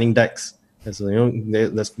designing decks. So,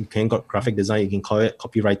 you can got graphic design, you can call it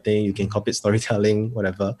copywriting, you can call it storytelling,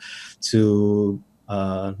 whatever, to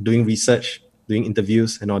doing research, doing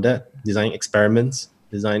interviews and all that, designing experiments,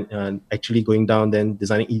 actually going down, then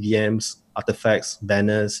designing EVMs, artifacts,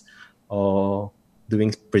 banners, or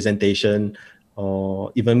doing presentation,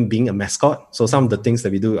 or even being a mascot. So some of the things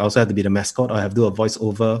that we do, I also have to be the mascot, or I have to do a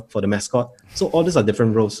voiceover for the mascot. So all these are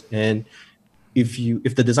different roles. And if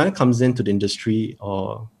the designer comes into the industry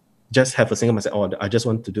or just have a single mindset, oh, I just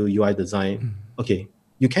want to do UI design, okay,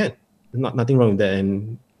 you can. Nothing wrong with that.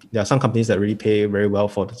 And there are some companies that really pay very well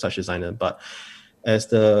for such designer. But as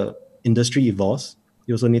the industry evolves,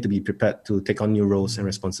 you also need to be prepared to take on new roles and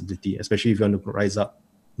responsibility, especially if you want to rise up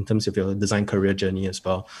in terms of your design career journey as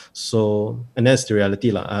well. So, and that's the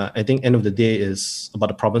reality. I think end of the day is about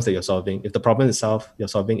the problems that you're solving. If the problem itself you're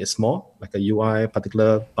solving is small, like a UI,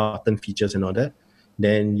 particular button features and all that,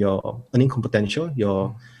 then your earning potential,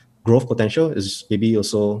 your growth potential is maybe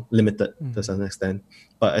also limited to some extent.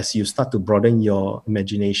 But as you start to broaden your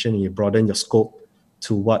imagination, you broaden your scope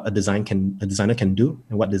to what a designer can do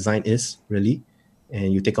and what design is really,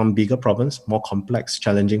 and you take on bigger problems, more complex,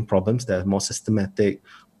 challenging problems that are more systematic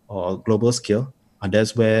or global scale, and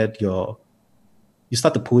that's where you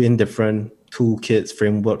start to pull in different toolkits,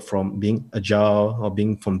 framework from being agile or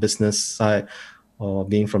being from business side or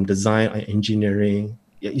being from design or engineering.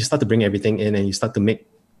 You start to bring everything in and you start to make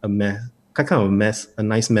a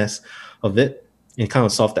nice mess of it, and kind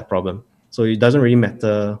of solve that problem. So it doesn't really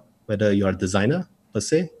matter whether you're a designer per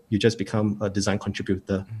se, you just become a design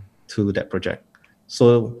contributor to that project.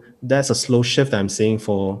 So that's a slow shift that I'm seeing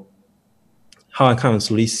for how I'm kind of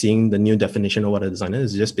slowly seeing the new definition of what a designer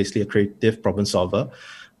is. Just basically a creative problem solver.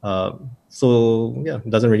 So yeah, it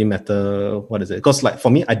doesn't really matter what is it. Because like for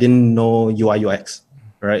me, I didn't know UI UX,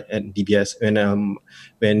 right, at DBS.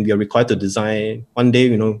 When we are required to design, one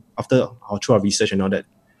day, after through our research and all that,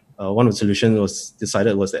 one of the solutions was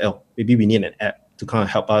decided was that maybe we need an app to kind of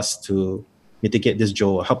help us to mitigate this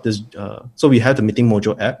Joe, help this. So we have the Meeting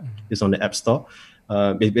Mojo app. It's on the App Store.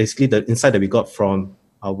 Basically, the insight that we got from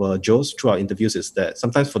our Joes through our interviews is that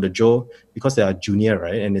sometimes for the Joe, because they are junior,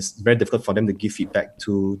 right, and it's very difficult for them to give feedback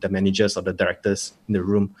to the managers or the directors in the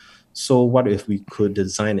room. So what if we could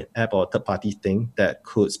design an app or a third-party thing that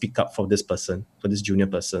could speak up for this person, for this junior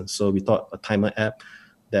person? So we thought a timer app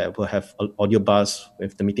that will have audio bars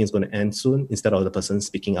if the meeting is going to end soon, instead of the person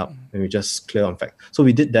speaking up, and we just clear on fact. So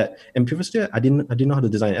we did that. And previously, I didn't know how to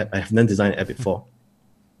design an app. I have never designed an app before.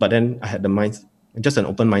 But then I had the mind, just an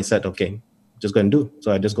open mindset. Okay, just go and do.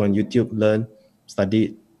 So I just go on YouTube, learn,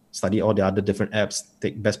 study all the other different apps,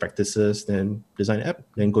 take best practices, then design an app,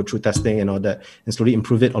 then go through testing and all that, and slowly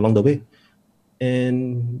improve it along the way.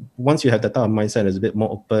 And once you have that type of mindset, it's a bit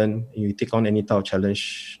more open, you take on any type of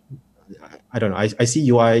challenge. I don't know. I see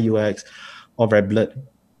UI, UX, all very blurred.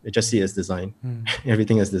 I just see it as design.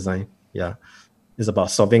 Everything is design. Yeah. It's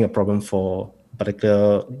about solving a problem for a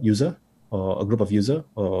particular user or a group of user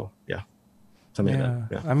or something like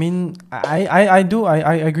that. Yeah. I mean,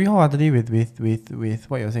 I agree wholeheartedly with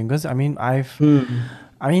what you're saying, because I mean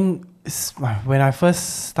when I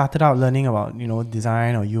first started out learning about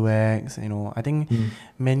design or UX, I think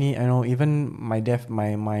many even my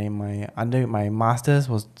masters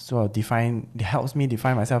was sort of helps me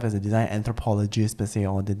define myself as a design anthropologist per se,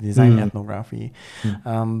 or the design ethnography.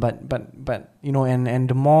 But and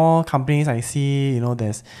the more companies I see,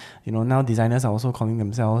 there's now designers are also calling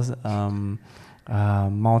themselves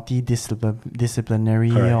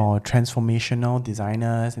multidisciplinary or transformational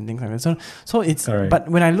designers and things like that. So it's but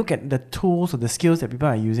when I look at the tools or the skills that people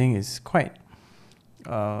are using, is quite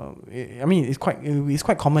it's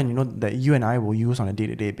quite common, that you and I will use on a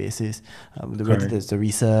day-to-day basis, whether it's the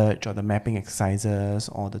research or the mapping exercises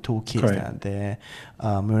or the toolkits that are there,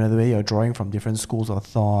 the way you're drawing from different schools of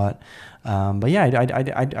thought. But yeah,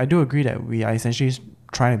 I do agree that we are essentially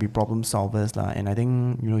trying to be problem solvers, and I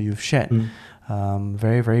think you've shared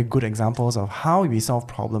very, very good examples of how we solve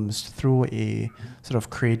problems through a sort of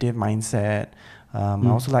creative mindset. I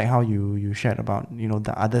also like how you shared about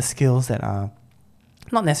the other skills that are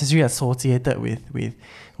not necessarily associated with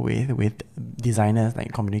designers,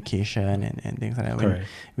 like communication and things like that,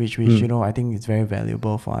 which I think is very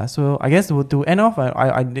valuable for us. So I guess to end off,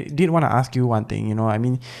 I did want to ask you one thing. You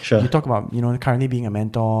talk about currently being a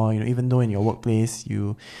mentor. Even though in your workplace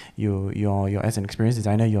you're as an experienced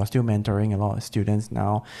designer, you're still mentoring a lot of students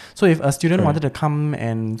now. So if a student wanted to come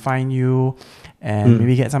and find you and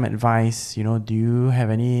maybe get some advice, do you have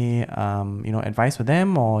any advice for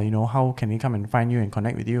them, or how can they come and find you and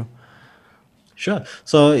connect with you? Sure.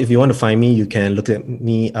 So if you want to find me, you can look at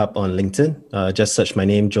me up on LinkedIn. Just search my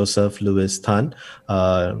name, Joseph Louis Tan.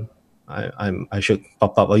 I should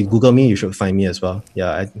pop up, or you Google me, you should find me as well.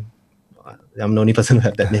 Yeah, I'm the only person who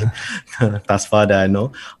have that name thus far that I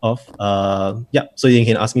know of. So you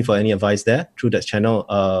can ask me for any advice there through that channel.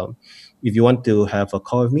 If you want to have a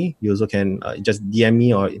call with me, you also can just DM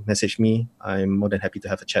me or message me. I'm more than happy to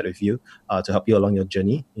have a chat with you to help you along your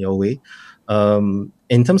journey, your way.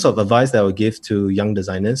 In terms of advice that I would give to young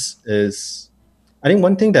designers is, I think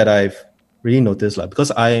one thing that I've really noticed,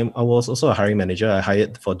 because I was also a hiring manager, I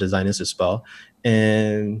hired for designers as well,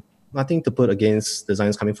 and nothing to put against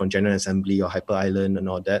designers coming from General Assembly or Hyper Island and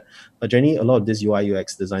all that, but generally a lot of these UI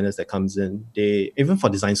UX designers that comes in, they, even for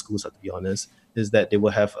design schools, to be honest, is that they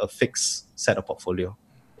will have a fixed set of portfolio.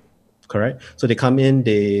 Correct. So they come in,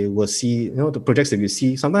 they will see, the projects that you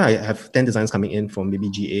see. Sometimes I have 10 designs coming in from maybe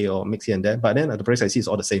GA or mix here and there, but then the projects I see is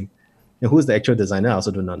all the same. And who's the actual designer, I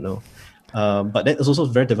also do not know. But that is also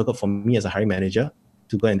very difficult for me as a hiring manager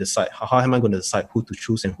to go and decide how am I going to decide who to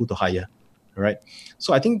choose and who to hire. All right.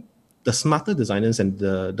 So I think the smarter designers and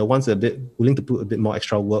the ones that are a bit willing to put a bit more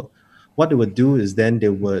extra work, what they would do is then they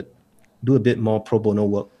would do a bit more pro bono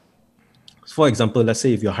work. For example, let's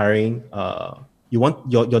say if you're hiring, you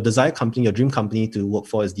want your desired company, your dream company to work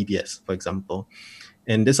for is DBS, for example.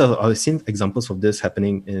 And I've seen examples of this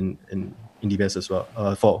happening in DBS as well,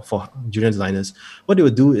 for junior designers. What they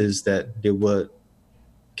would do is that they would,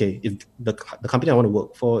 if the company I want to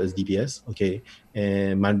work for is DBS,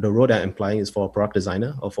 and the role that I'm applying is for a product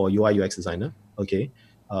designer or for UI UX designer,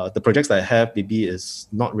 the projects that I have maybe is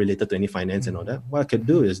not related to any finance and all that. What I could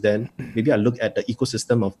do is then maybe I look at the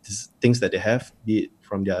ecosystem of these things that they have, be it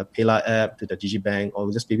from their Payla app to the DigiBank,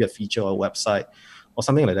 or just maybe a feature or a website or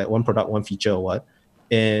something like that, one product, one feature or what.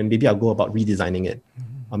 And maybe I'll go about redesigning it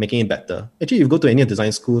or making it better. Actually, if you go to any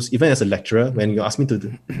design schools, even as a lecturer, when you ask me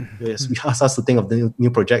to we ask us to think of the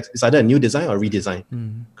new projects, it's either a new design or redesign,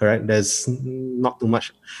 correct? There's not too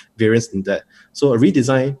much variance in that. So a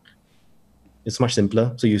redesign, it's much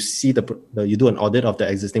simpler. So you see you do an audit of the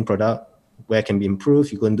existing product, where it can be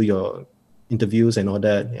improved. You go and do your interviews and all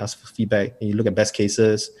that, you ask for feedback, and you look at best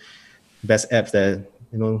cases, best apps that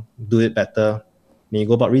do it better. Then you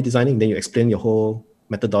go about redesigning, then you explain your whole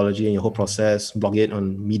methodology and your whole process, blog it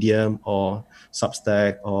on Medium or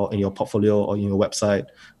Substack or in your portfolio or in your website.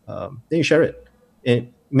 Then you share it.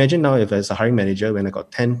 And imagine now if as a hiring manager, when I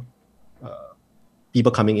got 10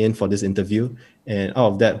 people coming in for this interview, and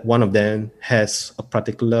out of that, one of them has a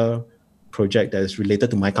particular project that is related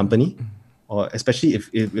to my company or especially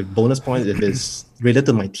if bonus points, if it's related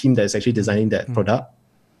to my team that is actually designing that product,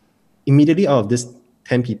 immediately out of this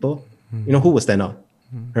 10 people, who will stand out?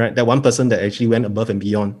 Right? That one person that actually went above and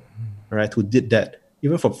beyond, right? Who did that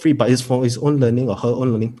even for free, but it's for his own learning or her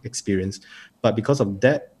own learning experience. But because of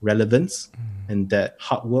that relevance and that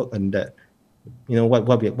hard work and that,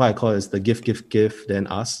 what I call is the give, then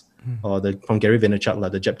us, or from Gary Vaynerchuk,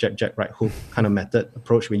 like the jab, right hook kind of method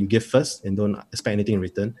approach, where you give first and don't expect anything in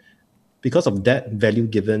return. Because of that value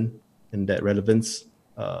given and that relevance,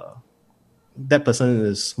 that person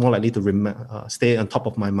is more likely to stay on top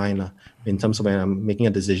of my mind in terms of when I'm making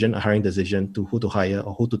a hiring decision to who to hire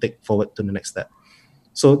or who to take forward to the next step.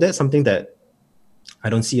 So that's something that I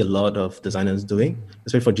don't see a lot of designers doing,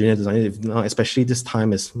 especially for junior designers. Especially this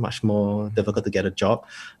time is much more difficult to get a job.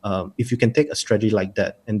 If you can take a strategy like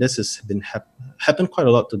that, and this has been happened quite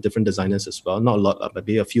a lot to different designers as well. Not a lot, but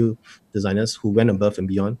maybe a few designers who went above and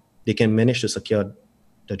beyond. They can manage to secure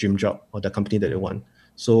the dream job or the company that they want.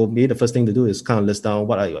 So maybe the first thing to do is kind of list down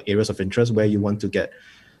what are your areas of interest, where you want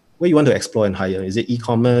to explore and hire. Is it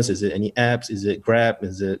e-commerce? Is it any apps? Is it Grab?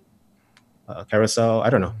 Is it Carousel? I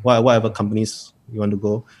don't know. Whatever companies you want to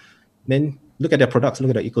go. Then look at their products,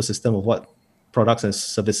 look at the ecosystem of what products and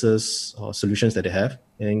services or solutions that they have,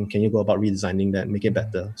 and can you go about redesigning that, make it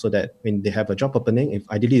better, so that when they have a job opening, if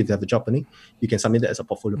they have a job opening, you can submit that as a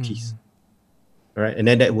portfolio piece. Right? And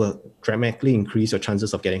then that will dramatically increase your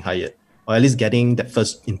chances of getting hired, or at least getting that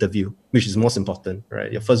first interview, which is most important,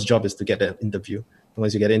 right? Your first job is to get that interview. And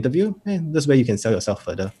once you get an interview, that's where you can sell yourself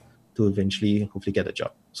further to eventually hopefully get a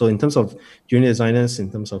job. So in terms of junior designers, in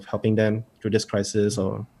terms of helping them through this crisis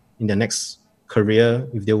or in their next career,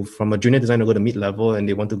 if they from a junior designer go to mid-level and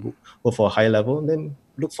they want to go for a higher level, then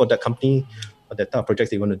look for that company or that type of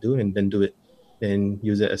projects they want to do, and then do it. Then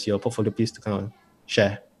use it as your portfolio piece to kind of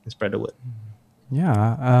share and spread the word.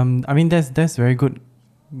 Yeah, I mean that's very good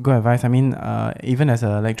advice. I mean, even as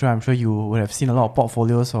a lecturer, I'm sure you would have seen a lot of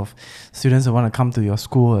portfolios of students who want to come to your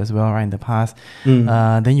school as well, right, in the past.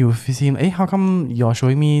 Then you see, how come you're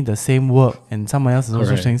showing me the same work and someone else is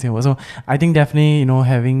also showing the same work? So I think definitely,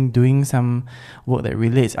 doing some work that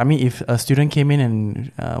relates. I mean, if a student came in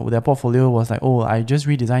and their portfolio was like, oh, I just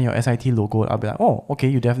redesigned your SIT logo, I'll be like, oh, okay,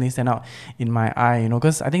 you definitely stand out in my eye,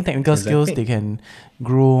 because I think technical skills, they can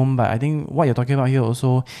groom, but I think what you're talking about here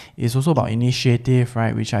also is also about initiative,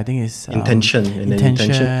 right? Which I think is intention.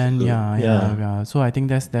 Yeah. So I think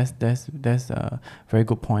that's a very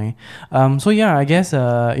good point. So yeah, I guess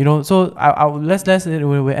so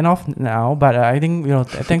we'll end off now. But I think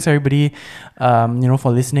thanks everybody,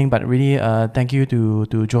 for listening. But really, thank you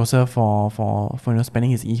to Joseph for spending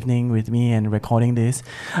his evening with me and recording this.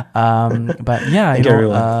 But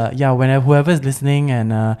yeah, whenever whoever is listening,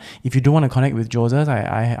 and if you do want to connect with Joseph,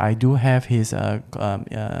 I do have his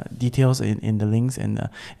details in the links in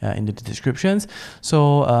the descriptions.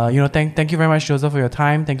 So thank you very much, Joseph, for your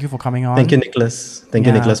time. Thank you for coming on. Thank you, Nicholas. Thank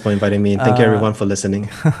you, Nicholas, for inviting me. Thank you, everyone, for listening.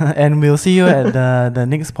 And we'll see you at the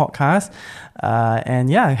next podcast. And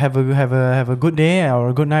yeah, have a good day or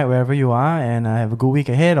a good night wherever you are, and have a good week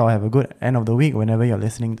ahead, or have a good end of the week whenever you're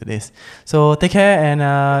listening to this. So take care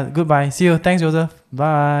and goodbye. See you. Thanks, Joseph.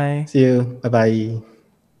 Bye. See you. Bye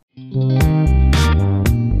bye.